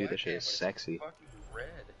golden gun, dude, that shit is sexy. Fucking red.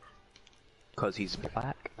 Cause he's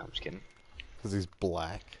black. No, I'm just kidding. Because he's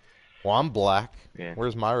black. Well, I'm black. Yeah.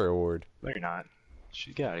 Where's my reward? No, you're not.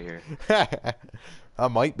 Should get out of here. I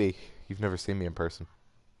might be. You've never seen me in person.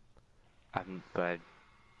 But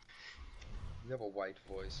You have a white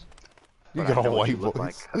voice. You but I got a know what you white look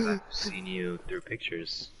voice. like 'cause I've seen you through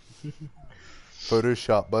pictures.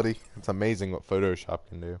 Photoshop, buddy. It's amazing what Photoshop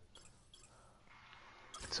can do.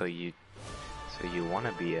 So you want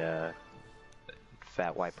to be a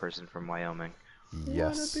fat white person from Wyoming?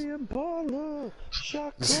 Yes. Wanna be a baller,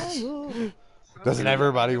 shot caller. Doesn't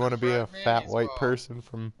everybody want to be a fat white person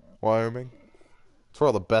from Wyoming? It's where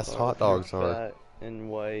all the best hot dogs are. Fat and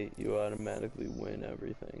white, you automatically win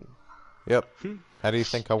everything. Yep. How do you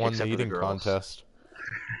think I won Except the for the eating girls. contest?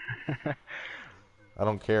 I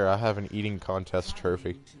don't care. I have an eating contest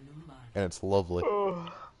trophy, and it's lovely.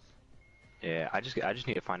 Yeah, I just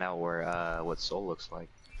need to find out where what Soul looks like.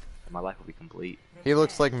 And my life will be complete. He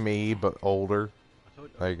looks like me, but older.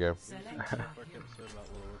 There you go. episode about World of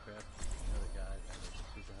Warcraft. You know the guy that was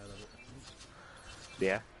super high level.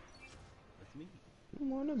 Yeah. That's me.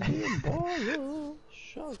 Wanna be a baller,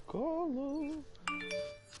 shot caller.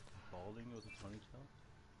 Balding with a ponytail.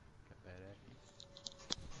 Got bad acne.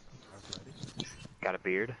 Arthritis. Got a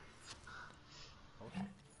beard.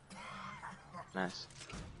 Nice.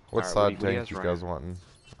 What Alright, side what do you tank guys you guys wanting?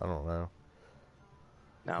 I don't know.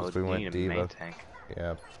 No, Guess we we went need a main diva. tank.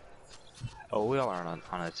 Yeah. Oh, we all are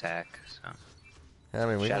on attack. So. I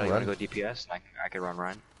mean, we Shadow, can you run. wanna go DPS? I can run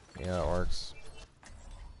Ryan. Yeah, that works.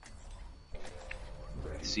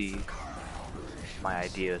 See, my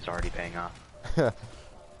idea is already paying off. Yeah.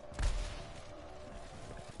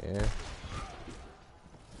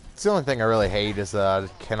 It's the only thing I really hate is that I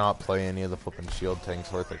cannot play any of the flipping shield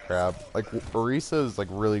tanks worth of crap. Like, Orisa is like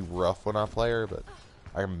really rough when I play her, but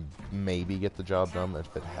I can maybe get the job done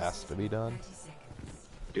if it has to be done.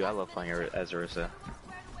 Dude, I love playing her as Orisa.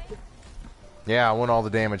 Yeah, I want all the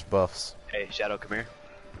damage buffs. Hey, Shadow, come here.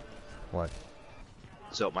 What?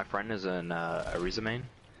 So my friend is an Orisa main,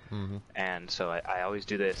 and so I always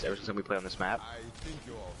do this ever since we play on this map.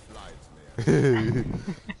 I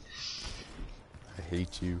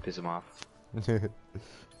hate you. Piss him off.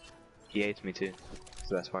 He hates me too. That's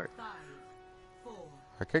the best part. 5, 4,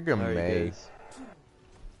 I could go There he May. is.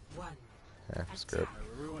 1. Yeah, screw it.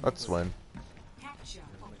 Let's win. Capture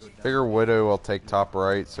Figure Widow will take top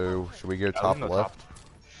right, so should we go we top can go left?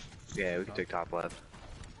 Yeah, we can take top left.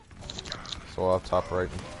 So we'll have top right.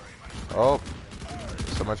 Oh,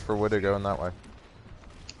 so much for Widow going that way.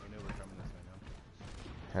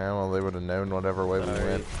 Yeah, well, they would have known whatever way we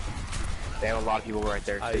went. They have a lot of people right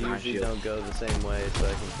there. I usually don't go the same way, so I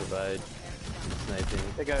can provide sniping.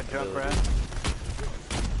 They got a jump rat.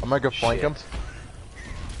 I'm gonna go flank him. Shit.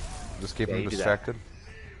 Just keep Yeah, him you do distracted.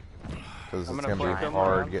 Because I'm it's gonna gonna be flank him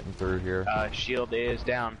hard around. Uh, getting through here. Shield is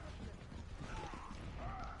down.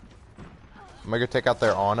 I'm gonna go take out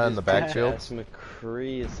their Ana in the back shield. Yes,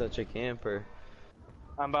 McCree is such a camper.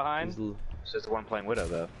 I'm behind. He's l- It's just the one playing Widow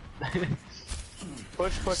though.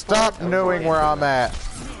 Push, push, Stop push. knowing where I'm at.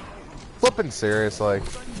 Flipping seriously.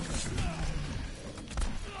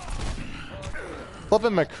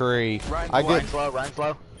 Flipping McCree. I get Ryan's low. Ryan's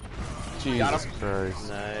low. Jesus Christ.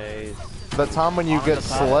 nice. The time when you On get the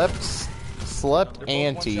top. slept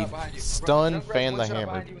ante, stun, fan the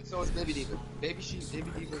hammer. So it's Baby Diva. Baby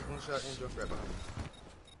Diva is one shot and jump right behind me.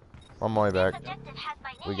 On my way back.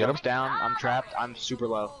 We get him? Jumps down. I'm trapped. I'm super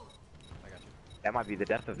low. That might be the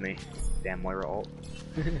death of me. Damn Moira ult.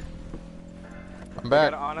 I'm Got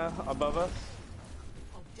back. Ana above us.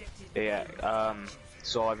 Yeah.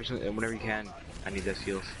 So obviously, whenever you can, I need those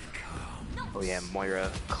heals. Oh yeah, Moira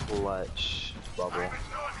clutch bubble.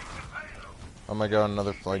 I'm gonna go on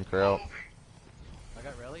another flank route. I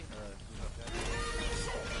got rally.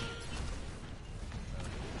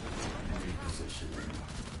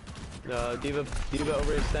 No, Diva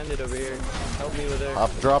overextended over here. Help me with her.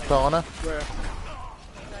 I've dropped Ana. Where?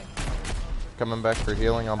 Coming back for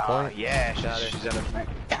healing on point. Yeah, Got her. she's at a.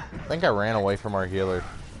 I think I ran away from our healer.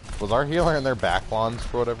 Was our healer in their backlawns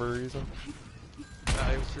for whatever reason? Nah,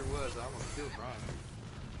 it sure was. I almost killed Brian.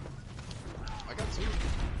 I got two.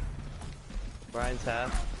 Brian's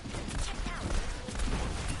half.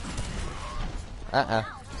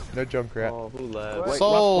 No Junkrat. Oh, who left? Wait,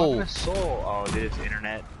 Soul! what Soul? Oh, dude, it's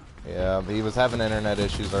internet. Yeah, he was having internet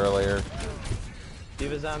issues earlier.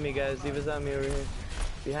 Diva's on me, guys. Diva's on me over here.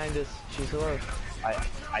 Behind us. She's low. I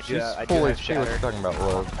do. She's I do fully have she was shatter. talking about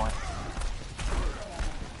low.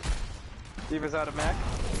 Diva's out of mech.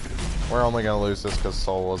 We're only gonna lose this because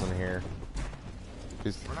Soul wasn't here.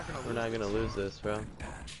 He's, We're not gonna lose this, bro.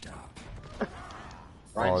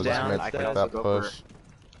 Ryan's oh, down. just I gonna can take also that go push. for.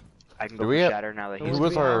 I can Do go we for have- shatter now that he's. Who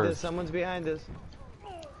was behind our- us. Someone's behind us.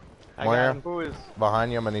 I Moira? got him. Who is?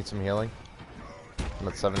 Behind you, I'm gonna need some healing. I'm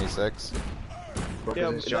at 76.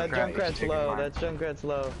 Yo, This that Junkrat, Junkrat's he's taking low. mine. That Junkrat's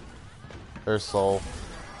low. There's Soul.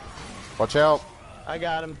 Watch out! I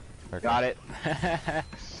got him. Okay. Got it. I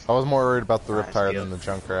was more worried about the Nice Riptide kill. than the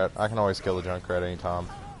Junkrat. I can always kill the Junkrat anytime.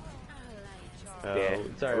 Oh, Yeah,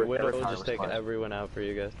 it's alright. every Widow time will it just was take fine. everyone out for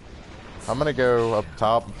you guys. I'm gonna go up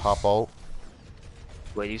top and pop ult.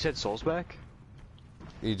 Wait, you said Soul's back?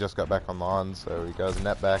 He just got back on lawn, so he got his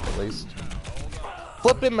net back at least.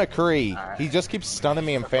 Flipping McCree! Alright. He just keeps stunning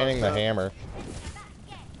me and fanning the hammer.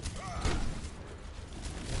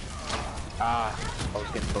 Ah, I was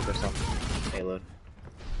getting focused on payload.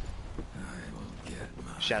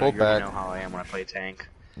 Shadow, Pull you already back. know how I am when I play tank.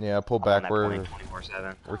 Yeah, pull I'm on back. that We're point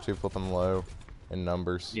 24/7. too flipping low in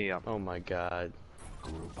numbers. Yeah. Oh my god.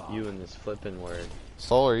 You and this flipping word.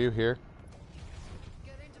 Soul, are you here?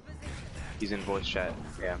 He's in voice chat.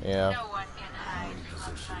 Yeah. Yeah.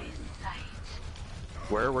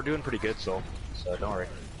 We're doing pretty good, Soul. So don't worry.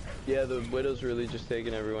 Yeah, the Widow's really just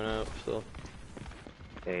taking everyone out, so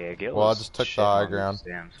Yeah, Gil Well, I was just took the shitting high on ground. these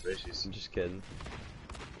Damn suspicious. I'm just kidding.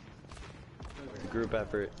 Group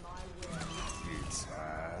effort.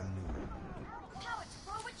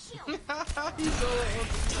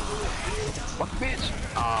 Fuck, bitch!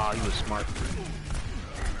 Ah, you was smart.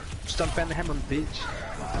 Stun fan the hammer, bitch.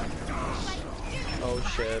 Oh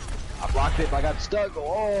shit. I blocked it, but I got stuck.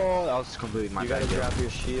 Oh, that was completely my You bad. gotta drop your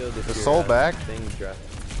shield if The your Soul back? thing drop.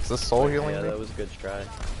 Is this Soul healing Yeah, me? that was a good try.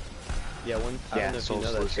 Yeah, one. I Yeah, don't know if you Soul's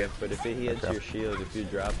know that loose, shit, but if it hits Okay. your shield, if you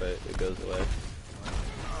drop it, it goes away.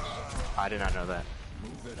 I did not know that.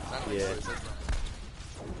 Yeah.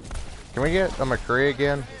 Can we get a McCree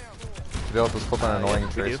again? To deal with this flipping annoying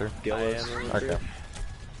we do. tracer. Gil I is. am Okay.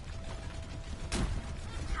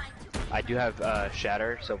 I do have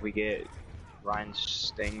shatter, so if we get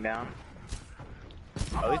Ryan's thing down.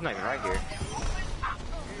 Oh, he's not even right here.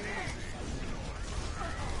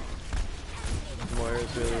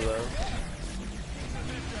 Moira's really low.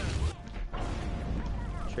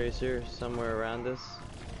 Tracer somewhere around us.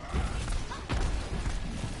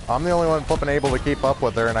 I'm the only one flipping able to keep up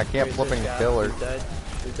with her, and I can't Tracer's flipping got- kill her. You're dead.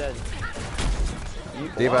 You're dead.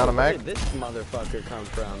 Diva out of Where mech? did this motherfucker come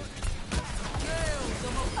from?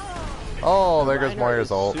 Oh, there goes Reinhardt Moira's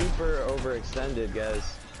is ult. super overextended,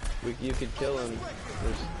 guys. You could kill him.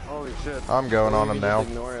 Holy shit. I'm going on him Just now.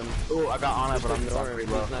 ignore him. Oh, I got on it, Just but I'm ignore him.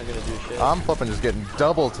 pretty He's low. not gonna do shit. I'm flipping just getting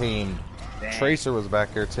double teamed. Dang. Tracer was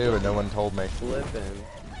back here too, and no one told me. Flipping.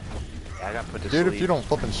 I got put to Dude, sleep. if you don't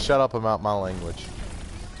flipping shut up about my language.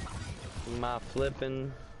 My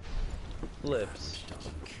flipping flips.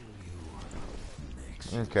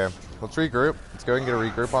 Okay, let's regroup. Let's go and get a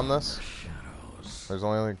regroup on this. There's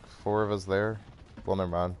only like 4 of us there. Well, never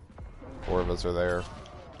mind. 4 of us are there.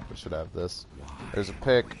 We should have this. There's a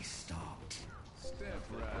pick.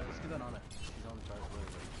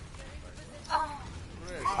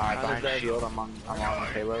 Alright, behind the shield, I'm on the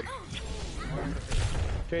payload.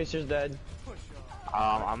 Tracer's dead.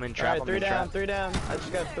 I'm in trap. Alright, 3 down. I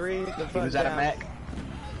just got 3. The fuck He was out of down. mech.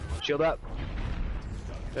 Shield up.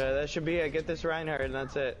 That should be it. Get this Reinhardt and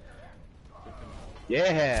that's it.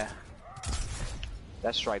 Yeah.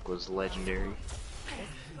 That strike was legendary.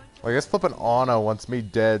 Well, I guess flipping Anna wants me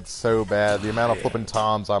dead so bad. The amount of flipping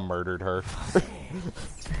times I murdered her.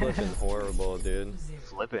 Flipping horrible, dude.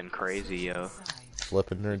 Flipping crazy, yo.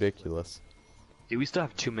 Flipping ridiculous. Dude, we still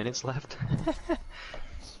have 2 minutes left.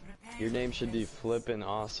 Your name should be flipping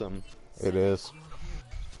awesome. It is.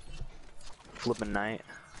 Flipping night.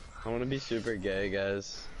 I want to be super gay,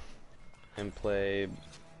 guys, and play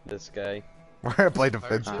this guy. We're gonna play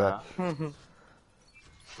defense back.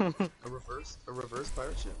 A reverse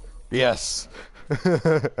pirate ship. Yes. We need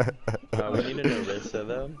an Orisa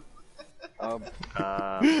though. Oh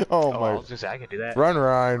I my. was gonna say I can do that. Run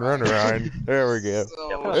Ryan, run Ryan. There we go.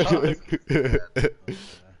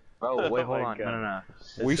 Bro, wait, hold my on. God.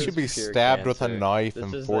 No. We This should is be pure stabbed with a cancer. knife This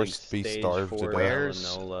and is forced to like be stage starved to 4 death. Where's-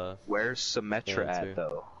 melanoma Where's Symmetra cancer. at,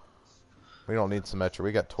 though? We don't need Symmetra.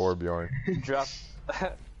 We got Torbjorn.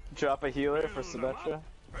 Drop a healer for Symmetra.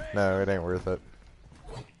 No, it ain't worth it.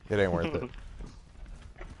 It ain't worth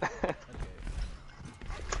it.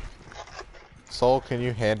 Soul, can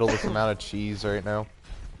you handle this amount of cheese right now?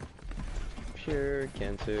 Pure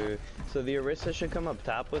cancer. So the Orisa should come up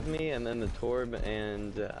top with me, and then the Torb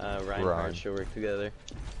and Reinhardt Ryan. should work together.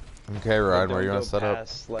 Okay, Ryan, But where you don't want go to set up?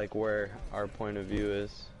 past, like where our point of view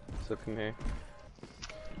is. So come here.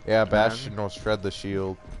 Yeah, Bastion will shred the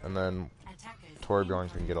shield, and then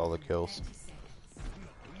Torbjorn can get all the kills.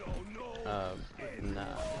 Nah.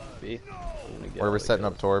 B. Where are we setting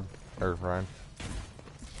up Torb? Or Ryan?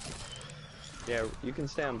 Yeah, you can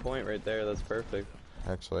stay on point right there. That's perfect.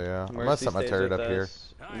 Actually, yeah. I'm gonna Mercy set my stays turret with up here.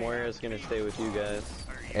 us. Moira's gonna stay with you guys.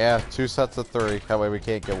 Yeah, 2 sets of 3. That way we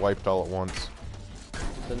can't get wiped all at once.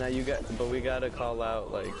 So now you got, but we gotta call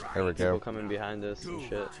out like There we people go. coming behind us and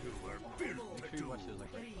shit. Make sure you watch those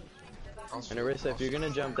like And Orisa, if you're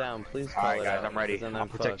gonna jump down, please call Alright, it guys, out. I'm ready. 'cause then I'll I'm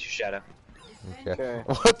protect fucked. you, Shadow. Okay. Okay.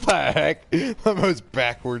 What the heck? The most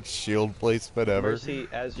backwards shield placement ever. Mercy,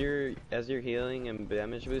 as you're healing and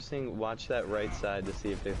damage boosting, watch that right side to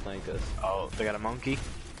see if they flank us. Oh, they got a monkey.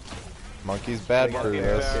 Monkey's bad for Monkey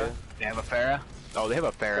this. bad. They have a Pharah. Oh, they have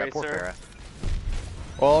a Pharah. Poor Tracer.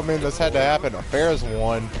 Pharah. Well, I mean, this had to happen. Farrah's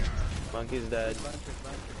won. Monkey's dead.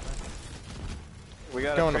 We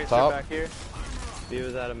got Going a up Tracer top. back here. B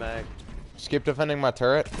was out of mag. Skip defending my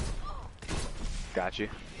turret. Got you.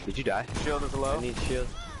 Did you die? Shield is low. I need shield.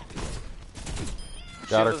 Got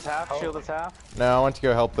Shield her. is half. Shield is half. No, I went to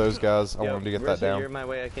go help those guys. I Yo, wanted to get Marissa, that down. You're in my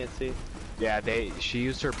way. I can't see. Yeah, she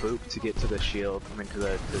used her boop to get to the shield. I mean, to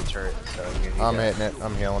the turret. So you need I'm that. hitting it.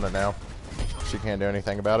 I'm healing it now. She can't do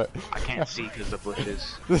anything about it. I can't see because the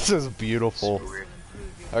bushes. This is beautiful. Super weird.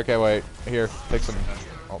 Okay, wait. Here, take some.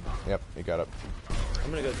 Oh, yep, you got it. I'm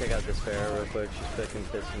gonna go take out this Pharah real quick. She's fucking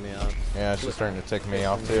pissing me off. Yeah, she's starting to tick me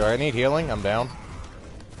off too. I need healing. I'm down.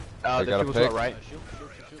 I The got a people to the pick. right.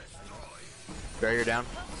 Barrier down.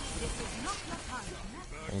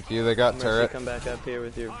 Thank you. They got Mercy, turret. come back up here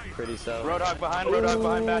with your pretty self. Roadhog behind. Roadhog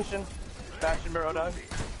behind Bastion. Bastion, Roadhog.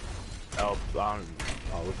 Oh,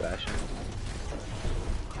 with Bastion.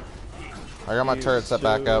 I got my turret set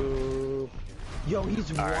back up. Yo,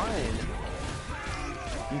 he's one.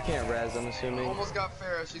 You can't res, I'm assuming. Almost got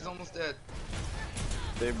Farah. She's almost dead.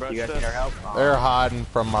 They You brushed guys need our us. help? They're hiding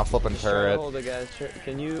from my flipping Try to turret. hold it, guys.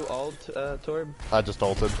 Can you ult, Torb? I just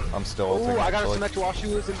ulted. I'm still ulting. Ooh, I got a actually. Symmetra while she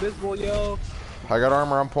was invisible, yo. I got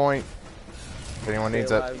armor on point. If anyone needs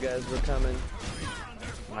Stay it. alive, guys. We're coming.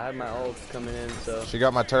 I have my ult coming in, so. She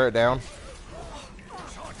got my turret down.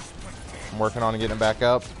 I'm working on getting it back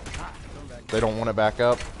up. They don't want it back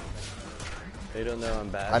up. They don't know I'm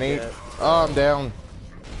back I need. yet. Oh, I'm down.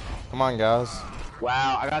 Come on, guys.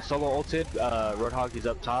 Wow, I got solo ulted. Roadhog, he's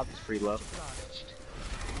up top. He's pretty low.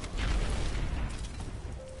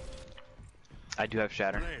 I do have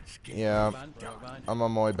Shatter. Yeah, I'm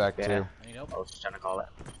on my way back too. I was just trying to call it.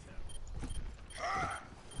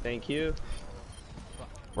 Thank you.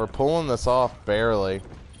 We're pulling this off barely.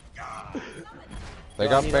 They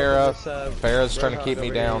got Pharah. Pharah's trying to keep me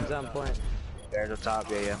down. There's the top,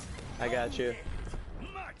 yeah. I got you.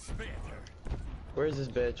 Where's this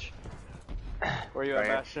bitch? Where you at,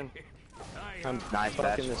 Bastion? I'm Nice,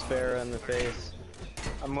 fucking this Pharah in the face.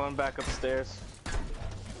 I'm going back upstairs.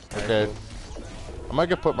 Okay. I might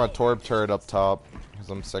go put my Torb turret up top, because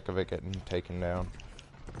I'm sick of it getting taken down.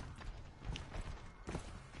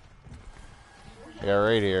 Yeah,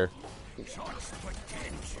 right here.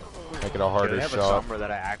 Make it a harder I have shot. a Sombra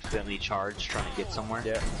that I accidentally charged trying to get somewhere.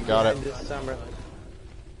 Yeah. Got it. This Sombra.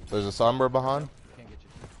 There's a Sombra behind?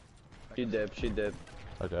 She dipped, she dipped.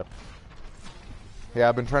 Okay. Yeah,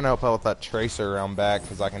 I've been trying to help out with that Tracer around back,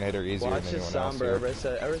 because I can hit her easier Watch than this anyone else Sombra,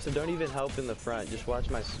 here. Arissa, don't even help in the front. Just watch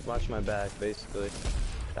my back, basically.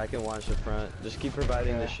 I can watch the front. Just keep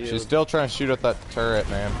providing the shield. She's still trying to shoot at that turret,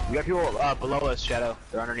 man. We got people below us, Shadow.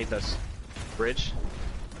 They're underneath us. Bridge.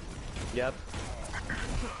 Yep.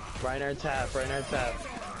 Reinhardt tap.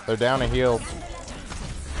 They're down a heal.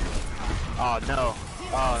 Oh no.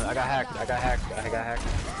 Oh, I got hacked.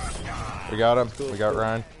 We got him. We got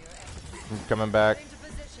Ryan. I'm coming back.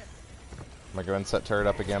 I'm gonna go and set turret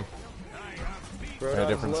up again. In a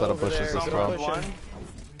different set of bushes as well.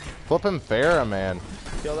 Flipping Pharah, man.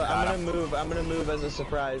 Yo, I'm gonna move as a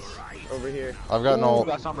surprise over here. I've got an ult.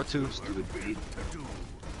 Got Sombra too. Stupid.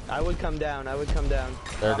 I would come down.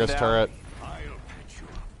 There goes turret.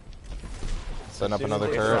 Setting up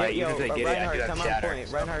another turret. Yo, Even if they get it, I do Reinhardt, have come on Shatter, point.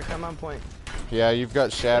 so. Reinhardt, come on point. Yeah, you've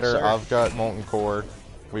got Shatter. Yes, sir. I've got Molten Core.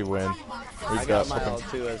 We win. I We've got got my flipping. ult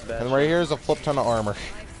too as best. And right here is a flip ton of armor.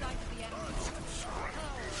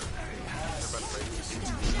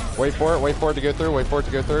 Wait for it to go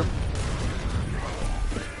through,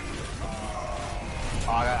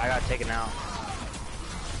 Oh, I got taken out.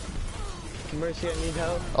 Mercy, I need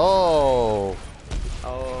help. Oh!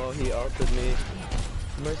 Oh, he ulted me.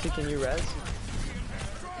 Mercy, can you rest?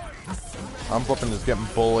 I'm flipping just getting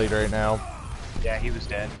bullied right now. Yeah, he was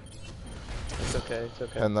dead. It's okay.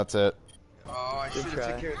 And that's it. Oh, I should have try.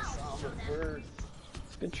 taken care of the Sombra first.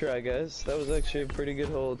 Good try, guys. That was actually a pretty good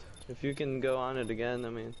hold. If you can go on it again, I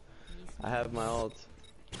mean, I have my ult.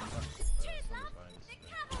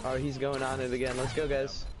 Oh, he's going on it again. Let's go,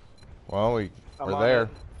 guys. Well, we're on there. it.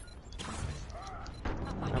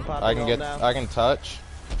 I'm popping I can ult get, now. I can touch.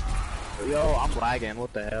 Yo, I'm lagging.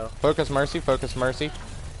 What the hell? Focus Mercy, focus Mercy.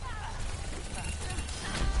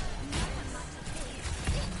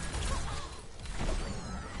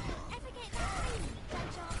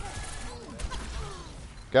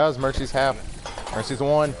 Guys, Mercy's half. Mercy's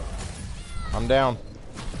one. I'm down.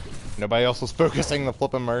 Nobody else was focusing the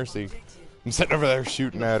flipping Mercy. I'm sitting over there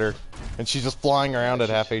shooting at her, and she's just flying around at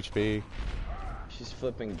half HP. She's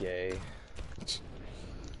flipping gay.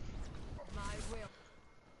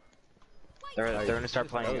 They're gonna start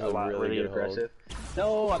playing That a was a lot really really good hold. aggressive.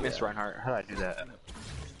 No, I missed Reinhardt. How did I do that?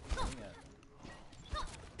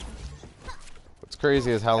 What's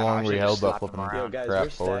crazy is how I long we should've held that slapped flipping him around. Yo, guys, crap we're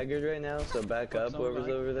for. staggered right now, so back up, whoever's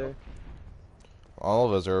over there. All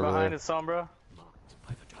of us are over Behind there. is Sombra.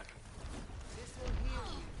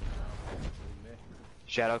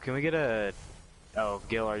 Shadow, can we get a? Oh,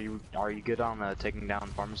 Gil, are you good on taking down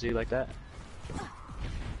pharmacy like that?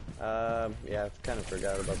 Yeah, I kind of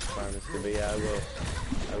forgot about the pharmacy, but yeah, I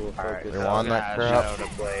will Alright, focus. You want that crap? Shadow to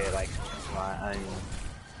play like. I've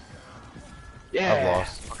Yeah.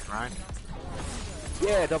 lost. Fucking Ryan.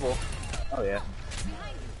 Yeah, double. Oh yeah.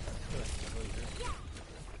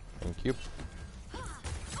 Thank you.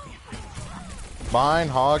 Mine,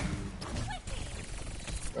 Hog.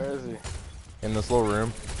 Where is he? In this little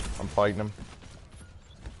room. I'm fighting him.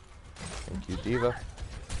 Thank you, Diva.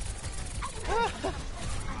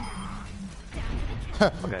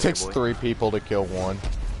 Okay, Takes boy. 3 people to kill 1.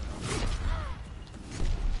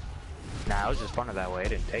 Nah, it was just funner that way. I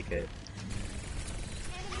didn't take it.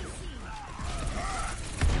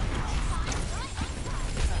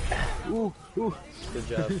 Ooh. Good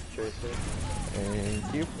job, Tracer.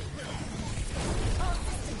 Thank you.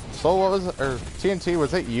 So what was it, or TNT,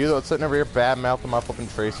 was it you that was sitting over here bad-mouthing my flipping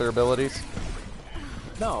Tracer abilities?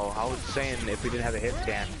 No, I was saying if we didn't have a hit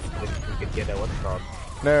scan, if we could get a what's it called?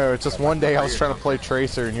 No, it's just one day I was trying to play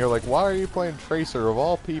Tracer and you're like, why are you playing Tracer? Of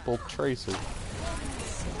all people, Tracer.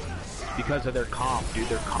 Because of their comp, dude.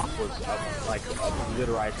 Their comp was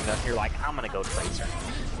obliterizing us. You're like, I'm gonna go Tracer.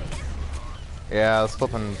 Yeah, this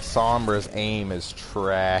flipping Sombra's aim is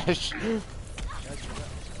trash.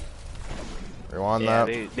 Rewind Yeah,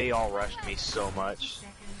 that. they all rushed me so much.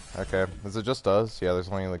 Okay, is it just us? Yeah, there's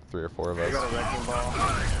only like 3 or 4 of I got us. a wrecking ball.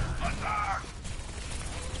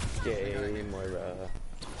 Yay, Moira.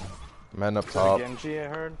 I'm heading up Is top. it Genji, I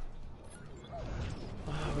heard?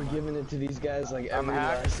 Oh, we're giving it to these guys like I'm every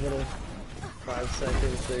hacked. last little 5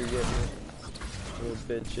 seconds. They're getting it. Little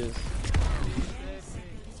bitches.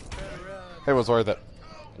 It was worth it.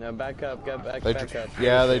 Now back up, get back, They back up.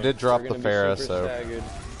 yeah, they Sure. did drop We're the gonna be Pharah, super so staggered.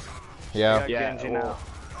 yeah. Got Yeah, Genji well, now.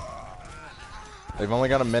 They've only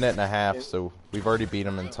got a minute and a half, so we've already beat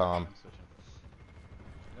them in Tom.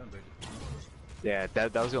 yeah,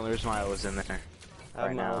 that was the only reason why I was in there I have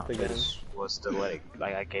right my now. ult again. Was to let it,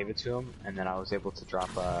 like I gave it to him, and then I was able to drop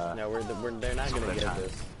No, they're not gonna get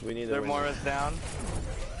this. We need to Their win Moira's this. down.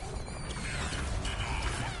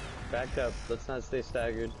 Back up. Let's not stay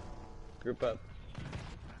staggered. Group up.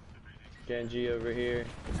 Genji over here.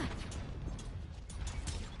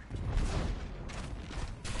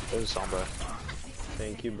 There's Sombra.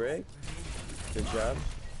 Thank you, Brig. Good job.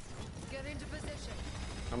 Get into position.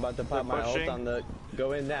 I'm about to pop They're my ult pushing. on the...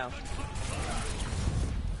 Go in now.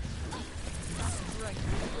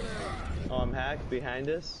 Oh, I'm hacked behind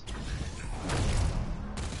us.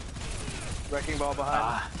 Wrecking ball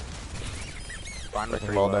behind.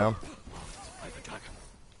 Wrecking ball down.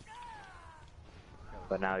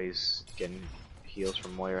 But now he's getting heals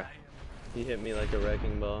from Moira. He hit me like a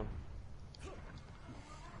wrecking ball.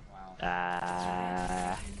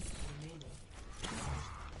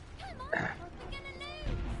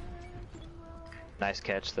 Nice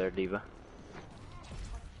catch there, Diva.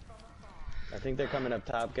 I think they're coming up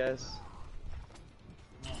top, guys.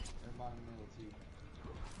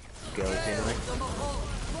 Go, Trinity.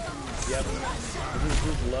 Yep.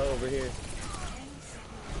 Who's low over here?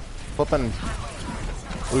 Flipping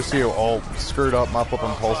Lucio ult screwed up my flipping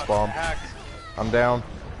pulse bomb. Hacked. I'm down.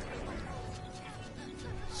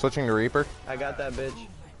 Switching to Reaper? I got that bitch.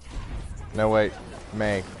 No wait,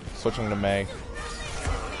 May. Switching to May.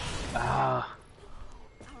 I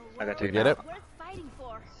got You taken get it? out. Worth fighting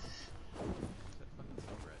for.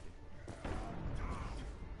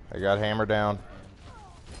 I got hammer down.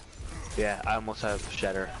 Yeah, I almost have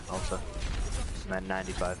Shatter also. I'm at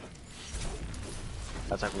 95.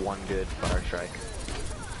 That's like one good fire strike.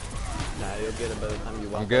 Nah, you'll get it by the time you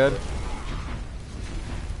walk I'm up good. it.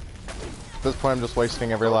 At this point I'm just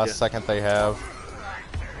wasting every last second they have.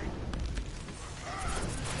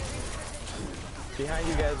 Behind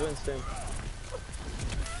you guys, Winston.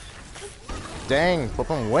 Dang,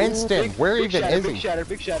 flipping Winston! Where big even shatter, is big he? shatter,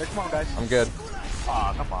 big shatter. Come on, guys. I'm good.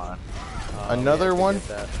 Aw, come on. Another Yeah, I one?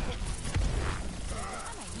 forget that.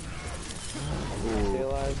 Stay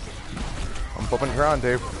alive. I'm flipping trying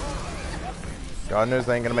to. God knows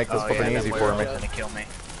they ain't gonna make this flipping easy for me. Gonna kill me.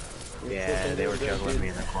 Yeah, they were juggling me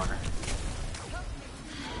in the corner.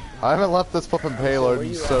 I haven't left this flipping payload Where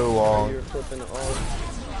in you so at? long. You're flipping all.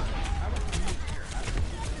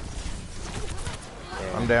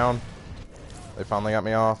 I'm down. They finally got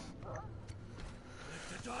me off.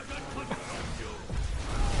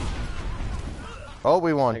 Oh,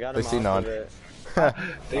 we won. I got They him see off none. of it. That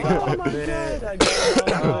Oh my god, I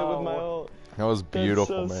got him off of it with my ult. was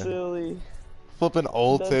beautiful, That's so man. silly. Flipping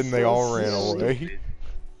ult That's and they so all ran silly. away.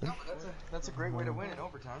 No, but that's a great way to win in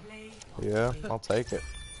overtime. Yeah, I'll take it.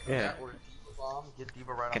 Yeah. Or Diva bomb, get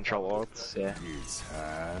Diva right on Control top of ults,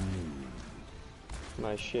 yeah.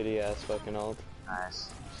 My shitty ass fucking ult. Nice.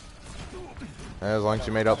 As long as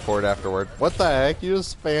you made up for it afterward. What the heck? You just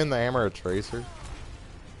spanned the hammer at Tracer?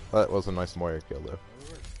 That was a nice Moira kill, though.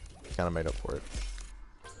 Kind of made up for it.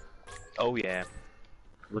 Oh yeah.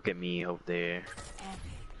 Look at me over there.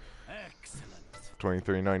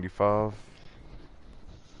 23.95.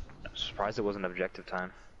 I'm surprised it wasn't objective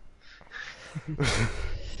time.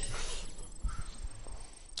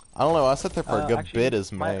 I don't know. I sat there for a good Actually, bit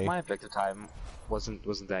as May. my objective time wasn't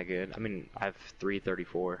that good. I mean, I have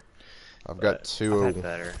 3:34. I've got I've 2 had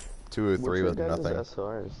better. 203 with nothing.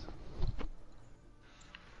 SRs?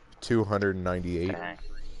 298. Dang.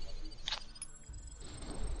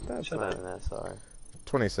 That's Shut not up. an SR.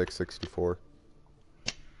 2664.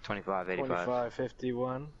 25:85.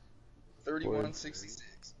 25-51. 31-66.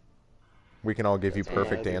 We can all give you That's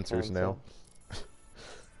perfect magic answers now.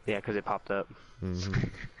 Yeah, because it popped up.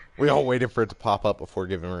 We all waited for it to pop up before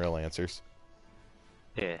giving real answers.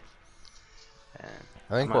 Yeah. And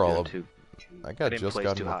I think I'm we're not all doing up. too. I got didn't just place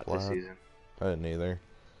gotten too to hot this plat. season. I didn't either.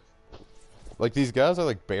 Like, these guys are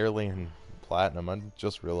like barely in platinum. I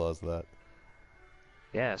just realized that.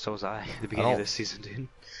 Yeah, so was I at the beginning of this season, dude.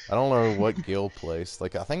 I don't know what guild placed.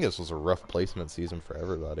 Like, I think this was a rough placement season for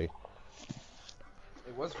everybody.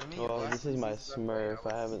 It was for me. Well, last this is my season,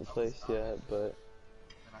 Smurf. I haven't placed yet, but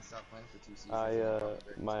and I I stopped playing for 2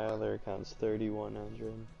 seasons. My other account's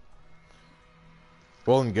 3100.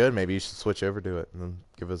 Well and good, maybe you should switch over to it and then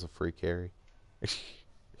give us a free carry.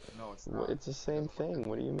 No, it's not. It's the same thing,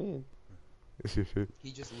 what do you mean?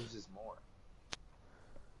 He just loses more.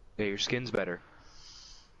 Yeah, your skin's better.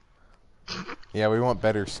 Yeah, we want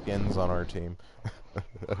better skins on our team.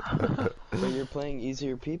 But you're playing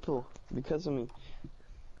easier people because of me.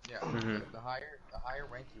 Yeah, the higher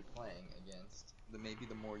rank you're playing against, maybe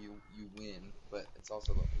the more you win, but it's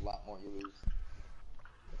also a lot more you lose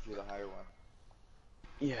if you're the higher one.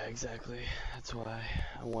 Yeah, exactly. That's why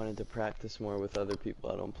I wanted to practice more with other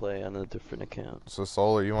people I don't play on a different account. So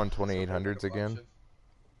Soul, are you on 2800s again?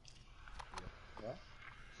 What?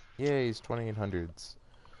 Yeah, he's 2800s.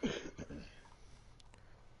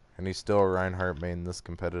 And he's still a Reinhardt main this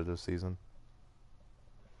competitive season.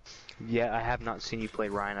 Yeah, I have not seen you play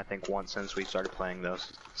Ryan, I think, once since we started playing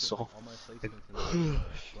those. So. All my placements in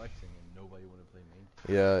flexing and nobody wanted to play main.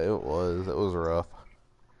 Yeah, it was rough.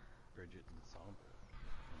 Bridget and Sombra.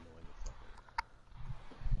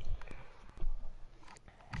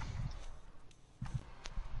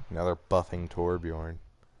 Now they're buffing Torbjorn.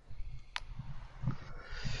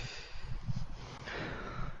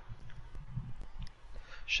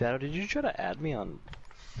 Shadow, did you try to add me on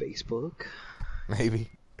Facebook? Maybe.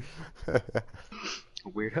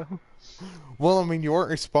 Weirdo. Well, I mean, you weren't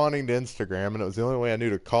responding to Instagram, and it was the only way I knew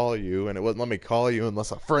to call you, and it wouldn't let me call you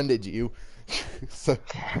unless I friended you. So.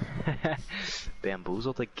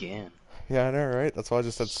 Bamboozled again. Yeah, I know, right? That's why I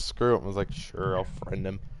just said screw it. I was like, sure, I'll friend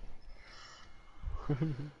him.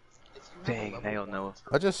 Dang, they'll know.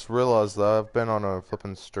 I just realized, though, I've been on a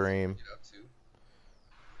flipping stream.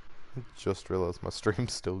 I just realized my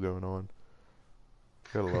stream's still going on.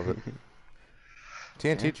 Gotta love it.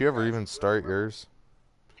 TNT, did you ever even start yours?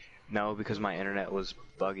 No, because my internet was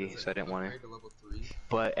buggy, so I didn't want to.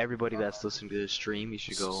 But everybody that's listening to this stream, you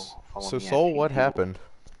should go follow me. So, Soul, what happened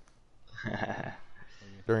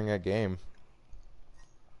during that game?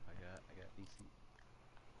 I got decent.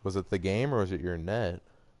 Was it the game or was it your net?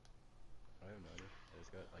 I don't know. I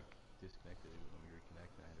just got like disconnected when we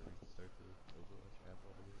reconnected. I had to restart the Overwatch app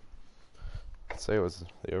all the way. I'd say it was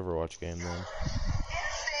the Overwatch game then.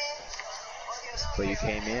 But you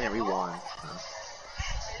came in and we won.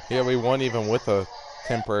 Yeah, we won even with a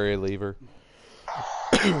temporary lever.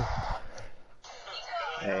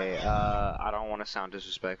 Hey, I don't want to sound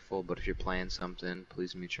disrespectful, but if you're playing something,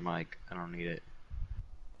 please mute your mic. I don't need it.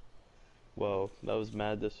 Whoa, that was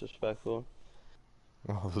mad disrespectful.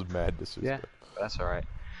 Oh, that was mad disrespectful. Yeah, that's alright.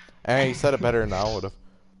 Hey, you said it better than I would have.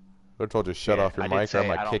 I told you shut Yeah, off your I did mic or I say I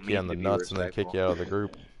might don't kick you mean in the to be nuts and then kick you out of the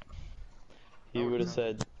group. He would have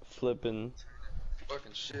said flippin'.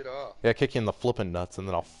 Fucking shit off. Yeah, kick you in the flipping nuts and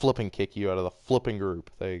then I'll flipping kick you out of the flipping group.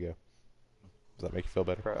 There you go. Does that make you feel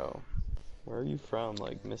better? Bro, where are you from?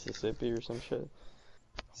 Like Mississippi or some shit?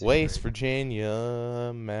 West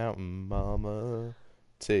Virginia, Mountain Mama,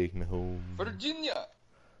 take me home. Virginia!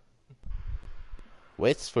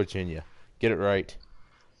 West Virginia. Get it right.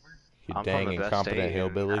 You I'm dang from the best incompetent state in the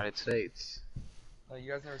hillbilly. United States. Oh, you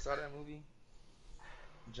guys never saw that movie?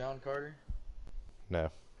 John Carter? No.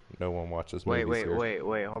 No one watches Wait, movies here.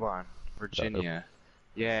 wait, hold on. Virginia.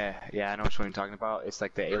 Yeah, I know which one you're talking about. It's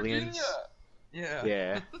like the aliens. Yeah.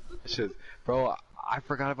 Yeah. Shit. Bro, I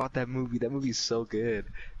forgot about that movie. That movie's so good.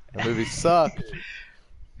 That movie sucked.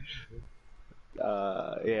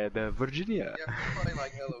 Yeah, the Virginia. Yeah, you probably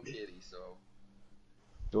like Hello Kitty, so.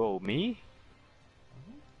 Oh, me?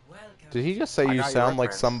 Did he just say I you got your sound like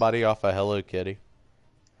reference. somebody off of Hello Kitty?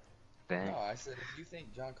 Dang. No, I said if you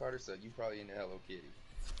think John Carter sucked, you probably into Hello Kitty.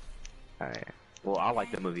 Alright. Well, I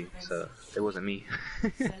like the movie, so it wasn't me.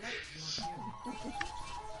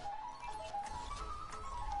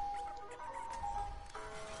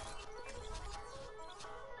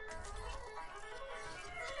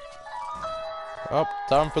 Oh,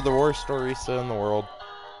 time for the worst barista in the world.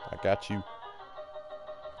 I got you.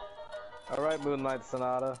 Alright, Moonlight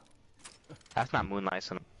Sonata. That's not Moonlight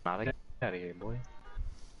Sonata. Get out of here, boy.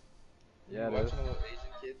 Yeah, You it is. watching a little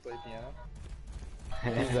Asian kid play piano?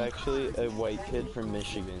 He's actually a white kid from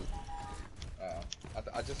Michigan.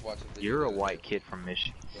 I just watched a video. You're a white kid from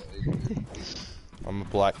Michigan. I'm a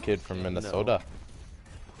black kid from Minnesota.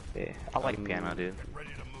 Yeah, I like piano, dude.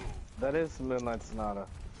 That is Moonlight Sonata.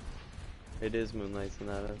 It is Moonlight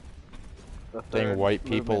Sonata. The Dang, third white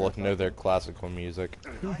people movement or know their something. classical music.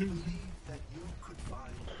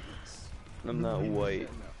 I'm not white.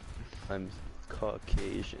 I'm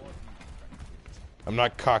Caucasian. I'm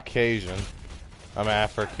not Caucasian. I'm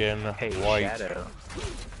African, Hey, white. Shadow.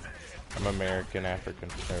 I'm American, African.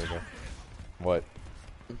 There we go. What?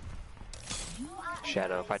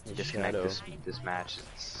 Shadow, if I disconnect this match,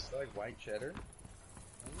 it's... Like white cheddar?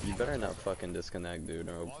 You better not fucking disconnect, dude,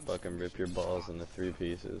 or I'll fucking rip your balls into 3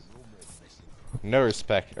 pieces. No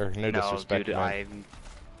respect, or no No, disrespect, dude, man.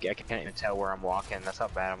 I can't even tell where I'm walking. That's how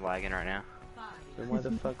bad I'm lagging right now. Then why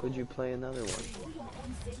the fuck would you play another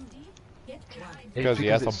one? Because he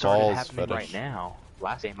has it a started balls happening fetish. right now.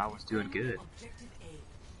 Last game I was doing good.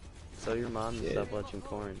 Tell your mom to stop watching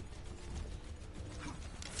porn.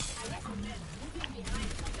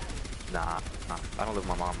 Nah, I don't live with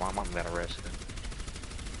my mom. My mom got arrested.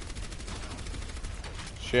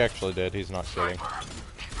 She actually did, he's not kidding.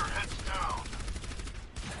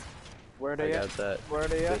 Where I they got at? that. Where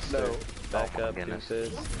they at? Fister. No. Back Oh my up, goodness.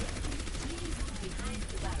 deuces.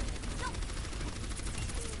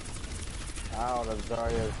 Ow, that's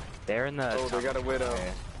Zarya's. They're in the... Oh, they got a widow.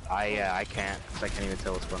 I can't, because I can't even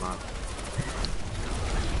tell what's going on.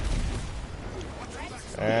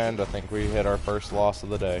 And I think we hit our first loss of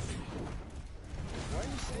the day.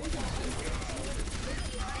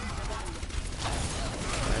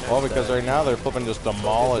 Well, because right now they're flipping just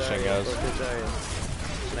demolishing us.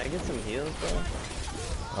 Can I get some heals, bro?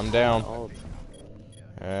 I'm down. Ult.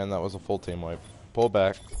 And that was a full team wipe. Pull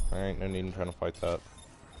back. There ain't no need in trying to fight that.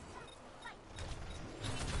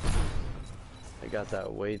 I got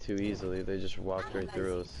that way too easily. They just walked right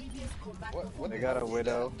through us. What They got a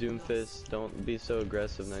widow. Doomfist, don't be so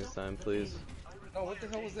aggressive next time, please. No, what the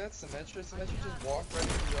hell was that? Symmetra? Symmetra just walked right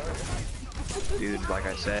into the yard. Dude, like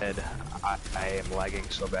I said, I am lagging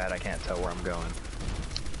so bad I can't tell where I'm going.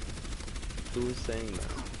 Who was saying that?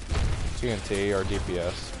 TNT or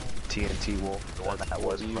DPS. TNT Wolf, the one that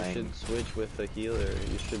was You playing. should switch with a healer.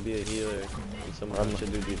 You should be a healer. And someone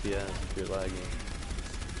should do DPS if you're lagging.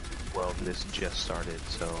 Well, this just started,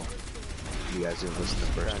 so you guys didn't listen the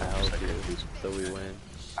first Trying to time. help so I you, couldn't do something. so we win.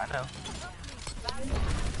 I know.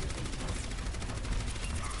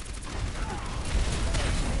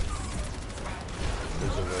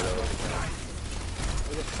 There's a widow.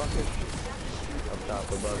 Where the fuck is she? Up top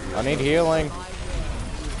above you. I need healing.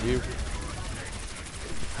 You.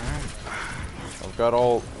 I've got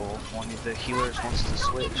all. Well, if one of the healers wants to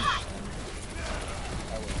switch,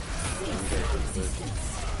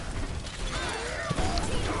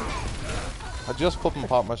 I just flipping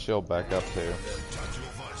pop my shield back up too.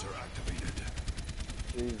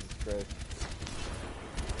 Jesus Christ.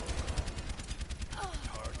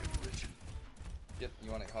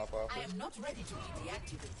 You want to hop off? I am not ready to be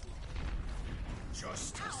deactivated.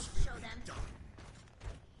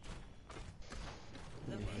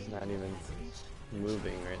 He's not even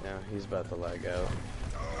moving right now. He's about to lag out.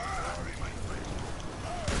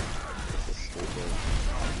 This is stupid.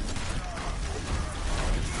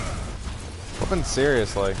 Flipping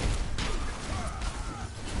seriously.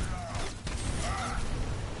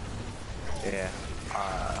 yeah.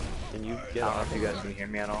 Can you I get don't know off if you guys can hear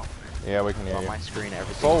me at all. Yeah, we can hear On you. my screen,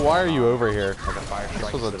 everything. So why are you over here? Like a fire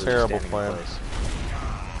strike was a instead of just terrible standing in plan. place.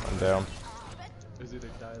 I'm down. There's either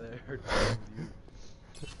die there or die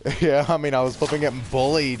with Yeah, I mean, I was flipping getting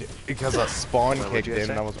bullied because a spawn Wait, what'd kicked you in guys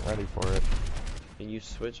and I say? wasn't ready for it. Can you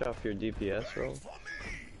switch off your DPS roll?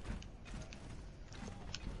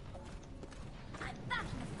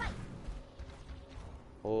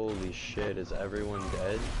 Holy shit, is everyone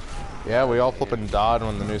dead? Yeah, we all flipping died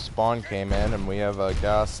when the new spawn came in, and we have a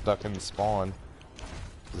guy stuck in the spawn.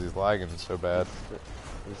 Because he's lagging so bad.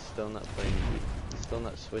 He's still not playing. He's still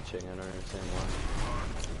not switching. I don't understand why.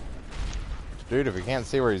 Dude, if you can't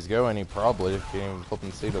see where he's going, he probably can't even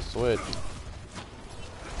flipping see the switch.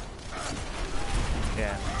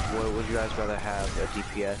 Yeah. What would you guys rather have? A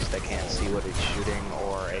DPS that can't see what it's shooting,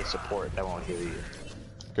 or a support that won't heal you?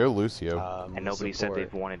 Go Lucio. And nobody said support.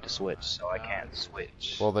 they've wanted to switch, so I can't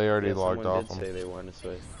switch. Well, they already Yeah, logged someone off did him. say they wanted to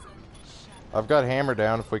switch. I've got hammer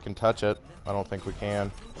down if we can touch it. I don't think we can.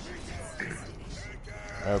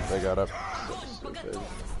 Nope, they got up. Stupid.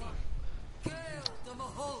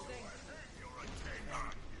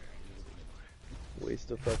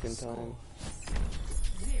 Waste of fucking time. 0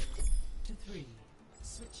 to 3.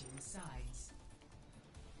 Switching sides.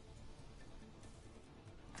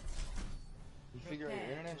 You figure out your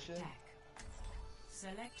Prepare internet to shit? attack.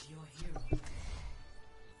 Select your hero.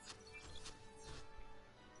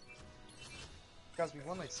 Guys, we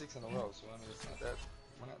won like 6 in a row, so I mean, it's not that.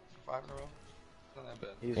 We're not 5 in a row. It's not that bad.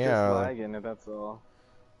 He's Yeah. just lagging it, that's all.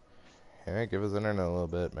 Hey, give his internet a little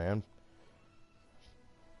bit, man.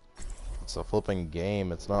 It's a flipping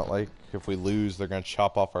game. It's not like if we lose, they're gonna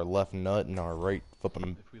chop off our left nut and our right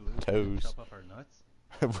flipping If we lose, toes. chop off our nuts.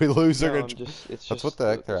 If we lose, they're No, gonna. I'm just, it's That's just, what the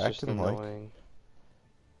heck they're it's just acting like. annoying.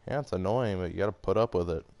 Yeah, it's annoying, but you gotta put up with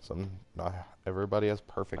it. Not everybody has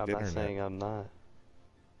perfect I'm not internet. saying I'm not.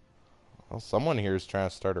 Well, someone here is trying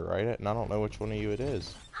to start a riot, and I don't know which one of you it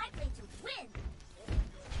is. I play to win.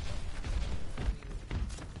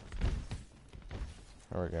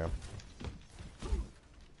 There we go.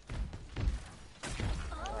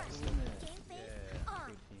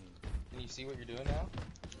 Can you see what you're doing now?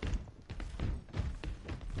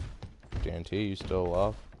 TNT, you still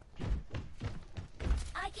alive?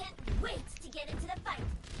 I can't wait to get into the fight.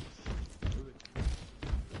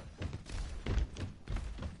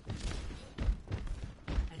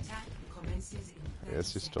 Attack commences in 30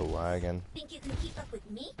 Yes, he's still lagging. Think you can keep up with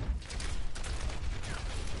me?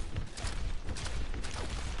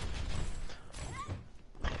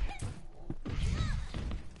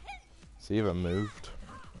 Has he even moved?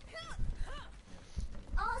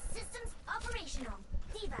 All systems operational.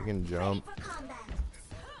 Diva, You can jump. ready for combat.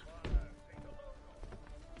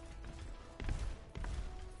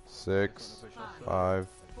 6, 5,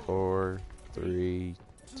 4, 3,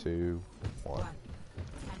 2, 1.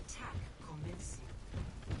 Attack commencing.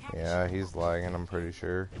 Yeah, he's lagging, I'm pretty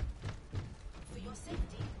sure. For your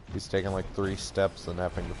safety. He's taking like 3 steps and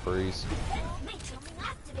having to freeze. Matrix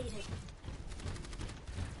activated.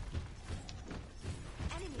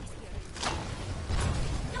 Enemies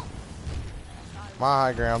here. My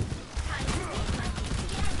high ground.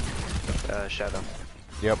 Shadow.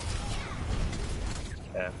 Yep.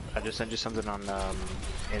 Yeah, I just sent you something on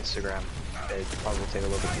Instagram. It probably will take a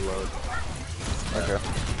little bit to load. Okay.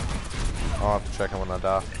 I'll have to check it when I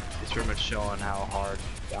die. It's pretty much showing how hard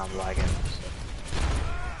I'm lagging. So.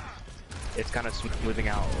 It's kind of smoothing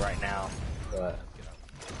out right now, but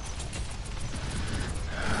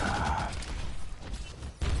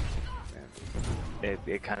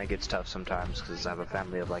it kind of gets tough sometimes because I have a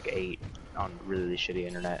family of like 8 on really shitty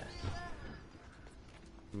internet.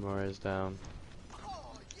 Mora's down.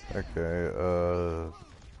 Okay,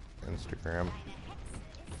 Instagram.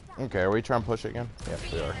 Okay, are we trying to push it again? Yes,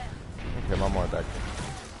 we are. Okay, my more back.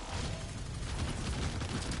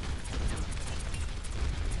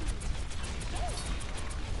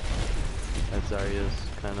 That Zarya's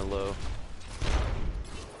kind of low.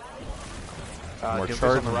 We're Doomfist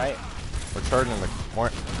charging on the right. We're charging the more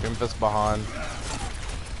Doomfist behind.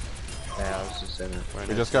 Yeah, I was just in it.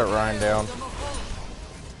 We just got Ryan down.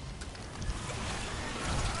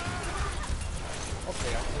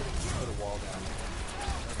 Okay, I put a wall down.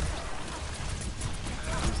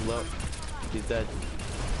 He's low. He's dead.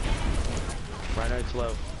 Reinhardt's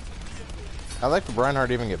low. I'd like the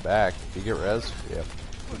Reinhardt even get back. Did you get res? Yep.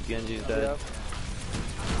 Genji's dead.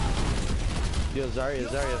 Yo, Zarya,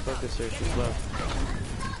 focus her. She's low.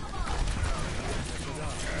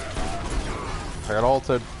 I got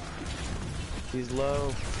ulted. He's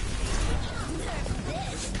low.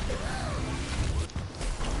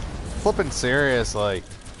 Flipping serious, like.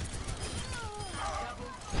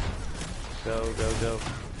 Go, go, go.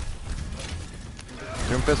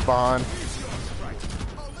 Doomfist behind.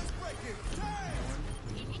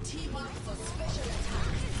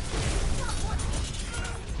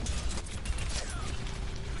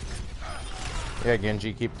 Yeah,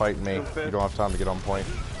 Genji, keep fighting me. You don't have time to get on point.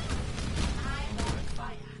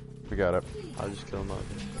 We got it. I'll just kill him up.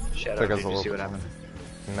 Shadow, Took us did a you little see what bit. happened?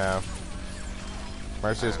 No.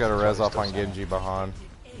 Mercy's got a res off on Genji behind.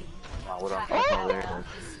 What I'm fucking over there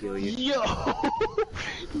to heal you. Yo!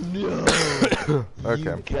 No! Okay.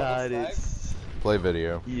 You got it. Play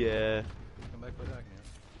video. Yeah. Come back, play back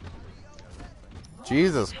now.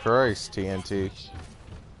 Jesus Christ, TNT.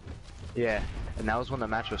 Yeah, and that was when the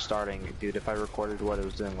match was starting. Dude, if I recorded what it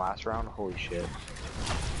was doing last round, holy shit.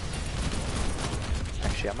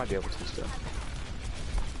 Actually, I might be able to still.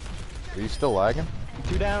 Are you still lagging?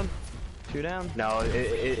 2 down. 2 down. No,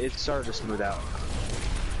 it started to smooth out.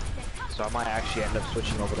 So I might actually end up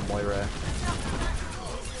switching over to Moira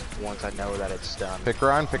once I know that it's done. Pick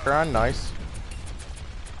her on, nice.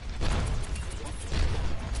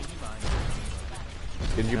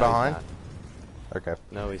 Genji behind? Okay.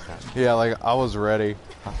 No, he's not. Yeah, like, I was ready.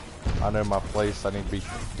 I know my place. I need to be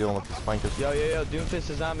dealing with these flankers. Yo, Doomfist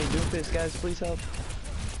is on me. Doomfist, guys, please help.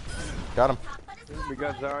 Got him. We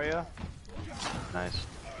got Zarya. Nice.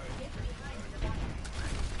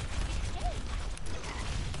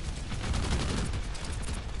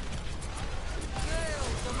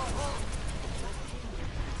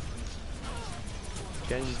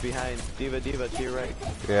 Genji's behind. Diva, to your right.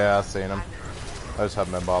 Yeah, I seen him. I just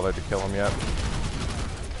haven't been bothered to kill him yet.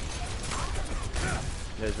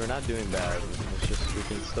 Guys, we're not doing bad. It's just, we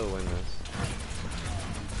can still win this.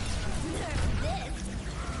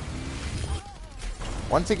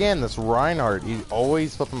 Once again, this Reinhardt, he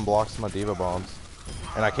always flipping blocks my diva bombs.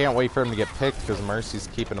 And I can't wait for him to get picked because Mercy's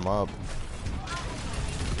keeping him up.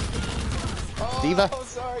 D.Va? Oh,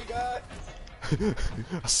 sorry, God.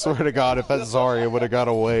 I swear to God, if that Zarya would have got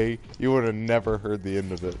away, you would have never heard the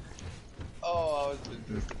end of it. Oh, I was just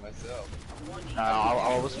boosting myself.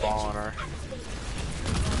 I was following her.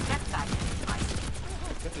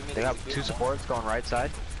 They got 2 supports going right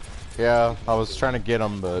side. Yeah, I was trying to get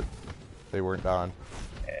them, but they weren't dying.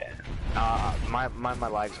 Yeah. My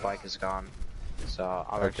lag spike is gone, so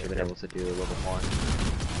I've actually been able to do a little bit more.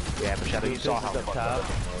 Yeah, but Shadow, you saw how fucked up it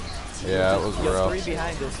was. Yeah, it was rough. 3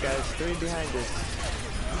 behind us, guys. 3 behind us.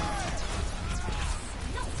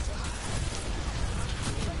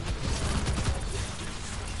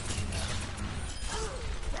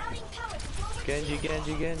 Genji.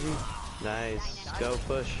 Nice. Go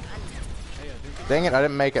push. Dang it, I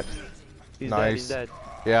didn't make it. He's Nice. dead, he's dead.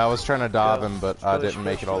 Yeah, I was trying to dive him, but I didn't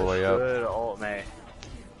make it all the way up. Good ult, May.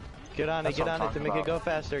 Get on it That's what I'm to talking make it about. go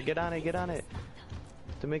faster. Get on it.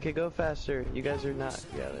 To make it go faster. You guys are not.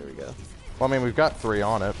 Yeah, there we go. Well, I mean, we've got 3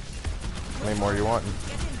 on it. How many more you want?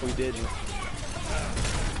 We didn't.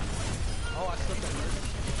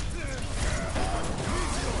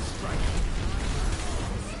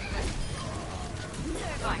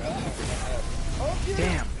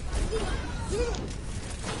 Damn.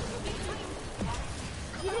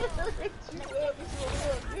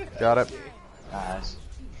 Got it. Nice.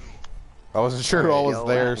 I wasn't sure I was yo,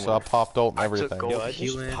 there, that so I popped ult and I took everything. gold. Yo, I just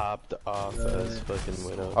healing. popped off as fucking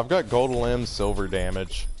Widow. I've got gold limb, silver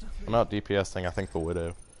damage. I'm out DPSing, I think, the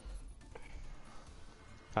Widow.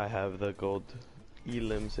 I have the gold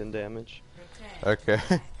E-limbs in damage. Okay.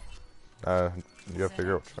 You gotta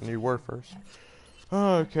figure out which one you were first.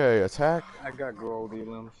 Okay, attack. I got gold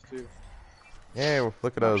limbs too. Yeah,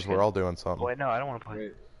 look at us, we're all doing something. Wait, no, I don't want to play.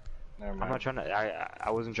 Wait, never I'm mind. not trying to. I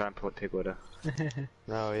wasn't trying to pick Widow.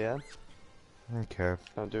 Oh, yeah? Okay.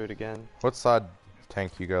 Don't do it again. What side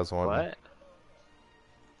tank you guys want? What?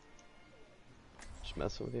 Just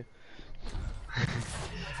messing with you.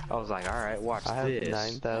 I was like, alright, watch I have this.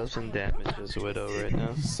 9,000 damage as Widow right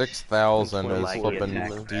now. 6,000 More is like flipping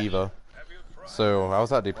attack. D.Va. So, I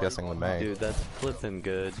was out DPSing with May. Dude, that's flipping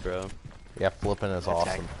good, bro. Yeah, flipping is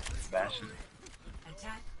awesome. Bastion.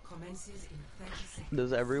 Attack commences in 30 seconds.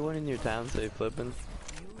 Does everyone in your town say flipping?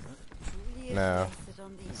 No.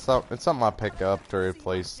 It's something I pick up to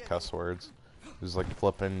replace cuss words. There's like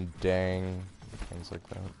flipping, dang, things like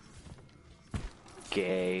that. Fuck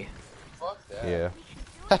Gay. that.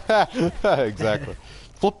 Yeah. Exactly.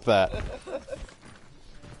 Flip that.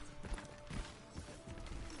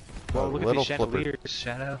 Well, A look at little these flipper. chandeliers,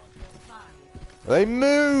 Shadow. They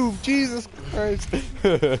move! Jesus Christ!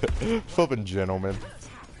 Flipping gentlemen.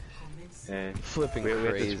 Yeah. Flipping We had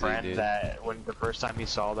crazy, this friend dude. that when the first time he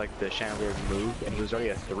saw like the chandelier move and he was already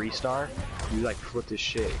a 3-star, he like flipped his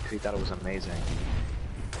shit because he thought it was amazing.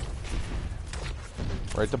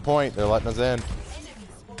 Right to point, they're letting us in.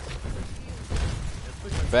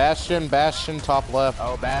 Bastion, top left.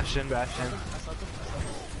 Oh, Bastion.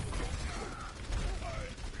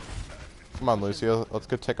 Come on, Lucio, let's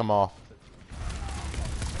go tick them off.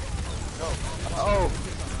 Oh!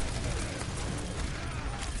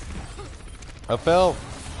 I fell.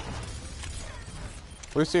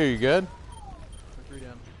 Lucio, you good?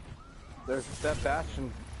 There's that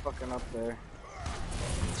Bastion fucking up there.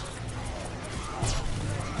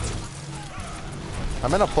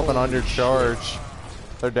 I'm in a flipping under charge.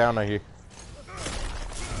 They're down here.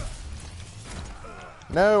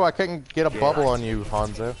 No, I couldn't get a bubble on you,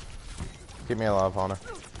 Hanzo. Keep me alive, Hana.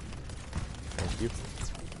 Thank you.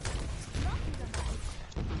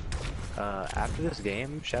 After this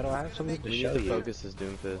game, Shadow, I have something to We show need to you. focus this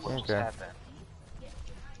Doomfist. What just Okay. happened?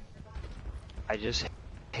 I just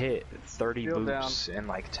hit 30 Shield boosts in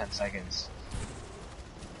like 10 seconds.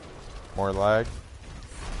 More lag.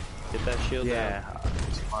 Get that shield Yeah, down.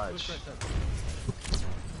 too much.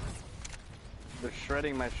 They're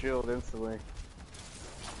shredding my shield instantly.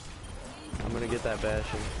 I'm gonna get that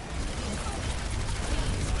Bastion.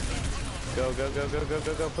 Go,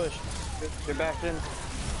 push. Get Bastion.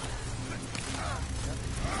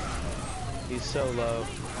 He's so low.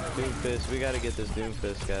 Doomfist, we gotta get this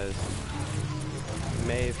Doomfist, guys.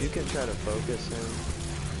 May, if you can try to focus him.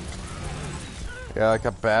 Yeah, like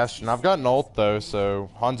a Bastion. I've got an ult though, so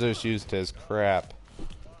Hanzo's used his crap.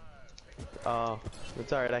 Oh,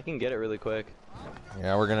 it's alright, I can get it really quick.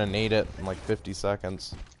 Yeah, we're gonna need it in like 50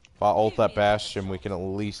 seconds. If I ult that Bastion, we can at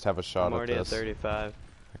least have a shot I'm at already at this. 35.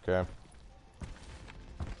 Okay.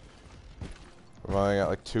 We've only got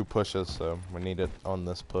like 2 pushes, so we need it on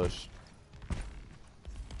this push.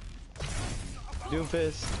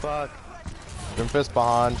 Doomfist, fuck. Doomfist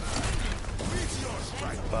behind.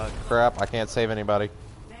 Fuck. Crap, I can't save anybody.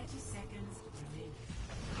 30 seconds remaining.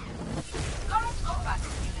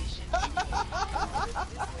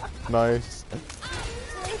 Nice.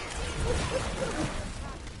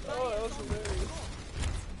 Oh, that was hilarious.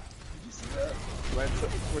 Did you see that? Right, so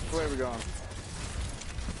which way are we going?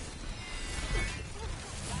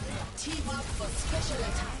 Team up for special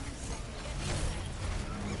attack.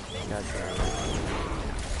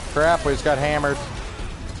 Crap, we just got hammered.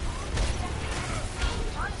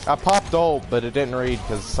 I popped ult, but it didn't read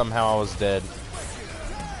because somehow I was dead.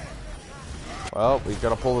 Well, we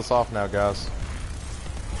gotta pull this off now, guys.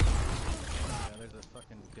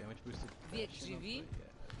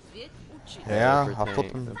 Yeah, I'll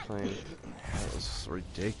flip him. That was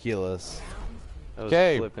ridiculous.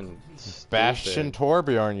 Okay, Bastion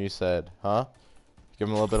Torbjorn, you said, huh? Give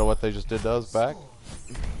him a little bit of what they just did to us back?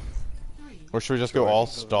 Or should we just go all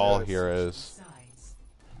stall heroes?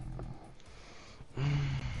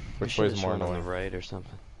 Which way's more annoying? On the right or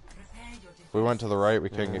something. If we went to the right, we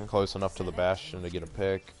couldn't get close enough to the Bastion to get a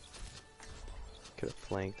pick. Could have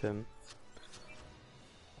flanked him.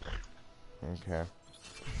 Okay.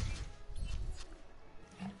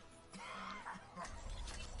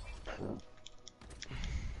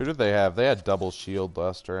 Who did they have? They had double shield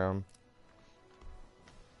last round.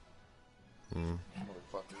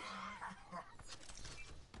 Motherfuckers.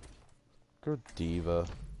 Go Diva.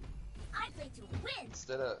 I play to win.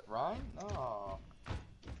 Instead of Ryan? Oh.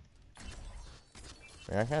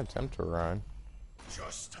 Yeah, I can attempt to run.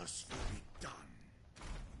 Justice will be done.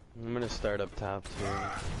 I'm gonna start up top too.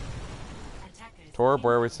 Torb,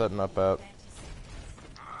 where are we setting up at?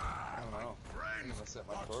 I don't know. I'm gonna set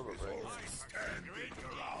my Torb up right here.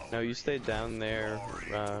 No, you stay down there,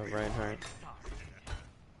 Reinhardt.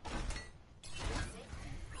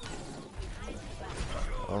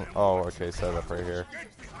 Oh, okay, set it up right here.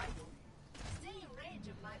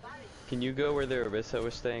 Can you go where the Orisa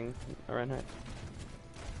was staying, Reinhardt?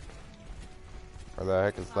 Where the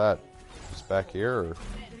heck is that? Just back here, or?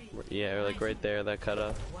 Yeah, or like right there, that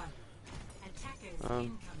cutoff. Yeah,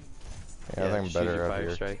 I think I'm better out fire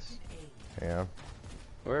here. Strikes. Yeah.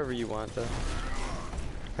 Wherever you want, though.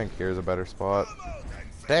 I think here's a better spot.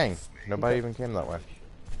 Dang, nobody even came that way.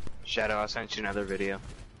 Shadow, I sent you another video.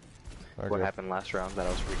 Okay. What happened last round that I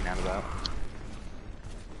was freaking out about.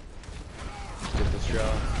 Get this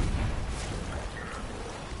draw.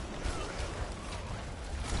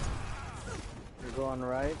 You're going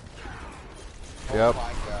right. Yep.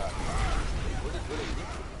 Oh my god.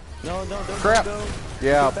 No, don't Crap. go.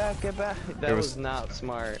 Yeah. Get back. That was was not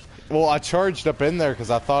smart. Well, I charged up in there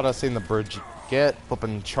because I thought I seen the bridge get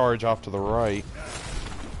flipping charge off to the right.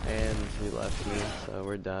 And he left me, so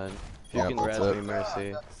we're done. If you Yep, can that's res it. me,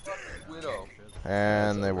 mercy. Widow.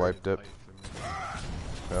 And they wiped it.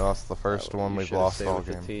 We lost the first one. You We've should've lost stayed all with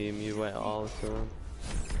the game. team. You went all to him.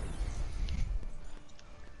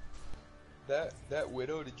 That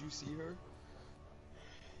Widow, did you see her?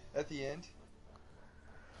 At the end?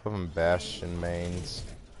 Flipping Bastion mains.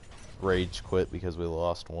 Rage quit because we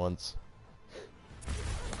lost once.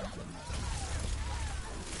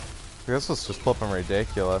 This was just flipping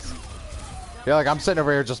ridiculous. Yeah, like I'm sitting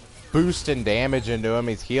over here just boosting damage into him.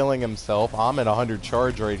 He's healing himself. I'm at 100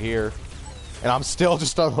 charge right here. And I'm still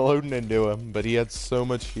just unloading into him. But he had so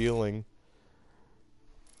much healing.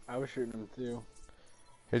 I was shooting him too.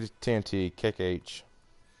 Hit TNT, kick H.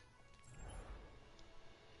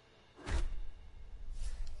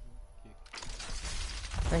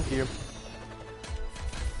 Thank you.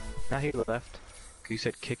 Now he left. You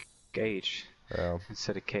said kick H Yeah.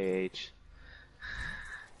 instead of KH.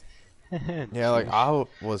 Yeah, like I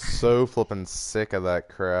was so flipping sick of that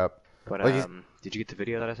crap. But Like did you get the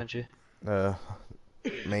video that I sent you?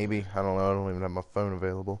 Maybe. I don't know. I don't even have my phone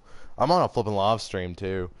available. I'm on a flipping live stream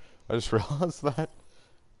too. I just realized that.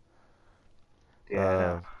 Yeah, I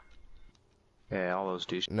know. Yeah, all those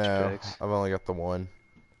douchebags. No, I've only got the one.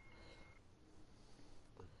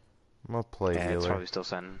 I'm gonna play Yeah, it's healer. probably still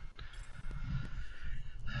sending.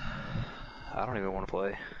 I don't even want to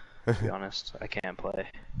play. To be honest, I can't play.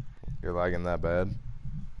 You're lagging that bad?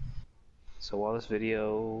 So while this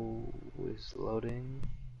video is loading,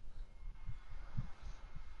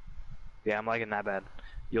 yeah, I'm lagging that bad.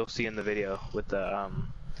 You'll see in the video with the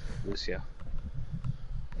Lucio.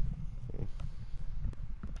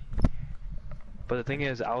 But the thing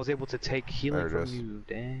is, I was able to take healing There it from is. you.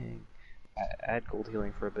 Dang, I had gold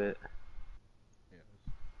healing for a bit.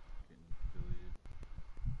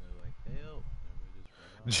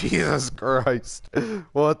 Jesus Christ.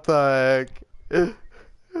 What the heck?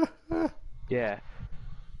 Yeah.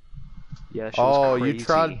 Yeah. That shit was Oh, you crazy.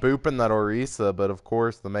 tried booping that Orisa, but of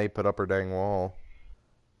course the May put up her dang wall.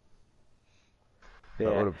 That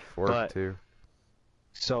Yeah, would have worked but- too.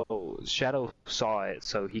 So Shadow saw it,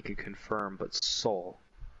 so he could confirm. But Soul,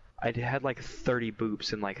 I had like 30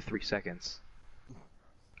 boops in like 3 seconds.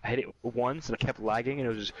 I hit it once and I kept lagging and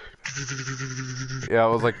it was just... Yeah,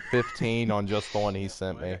 it was like 15 on just the one he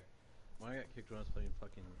sent me. When I got kicked when I was playing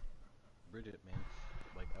fucking Bridget, man,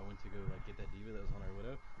 like I went to go like get that diva that was on our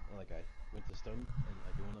widow, and like I went to stun and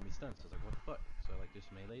like it wouldn't let me stun, so I was like, what the fuck? So I like just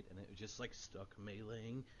meleeed and it was just like stuck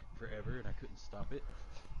meleeing forever and I couldn't stop it.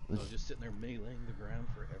 So I was just sitting there meleeing the ground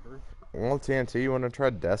forever. Well, TNT, you want to try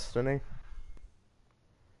Destiny?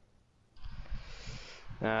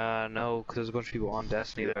 No, because there's a bunch of people on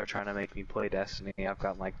Destiny that are trying to make me play Destiny. I've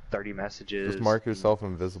gotten like 30 messages. Just mark yourself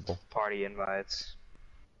invisible. Party invites.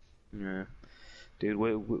 Yeah. Dude,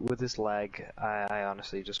 with this lag, I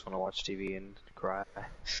honestly just want to watch TV and cry.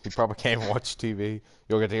 You probably can't watch TV.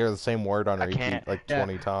 You'll get to hear the same word on repeat like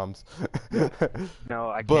 20 times.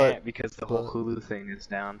 No, I can't because the whole Hulu thing is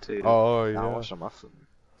down too. Oh, yeah. I'll watch them often.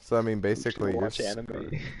 So, I mean, basically, watch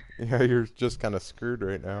anime. Yeah, you're just kind of screwed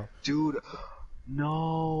right now. Dude,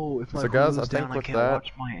 no. If my so, guys, I Hulu's think down, with I can't that,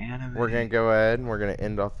 watch my anime. we're going to go ahead and we're going to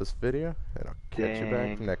end off this video. And I'll catch you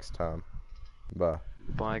back Dang. next time. Bye.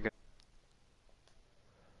 Bye, guys.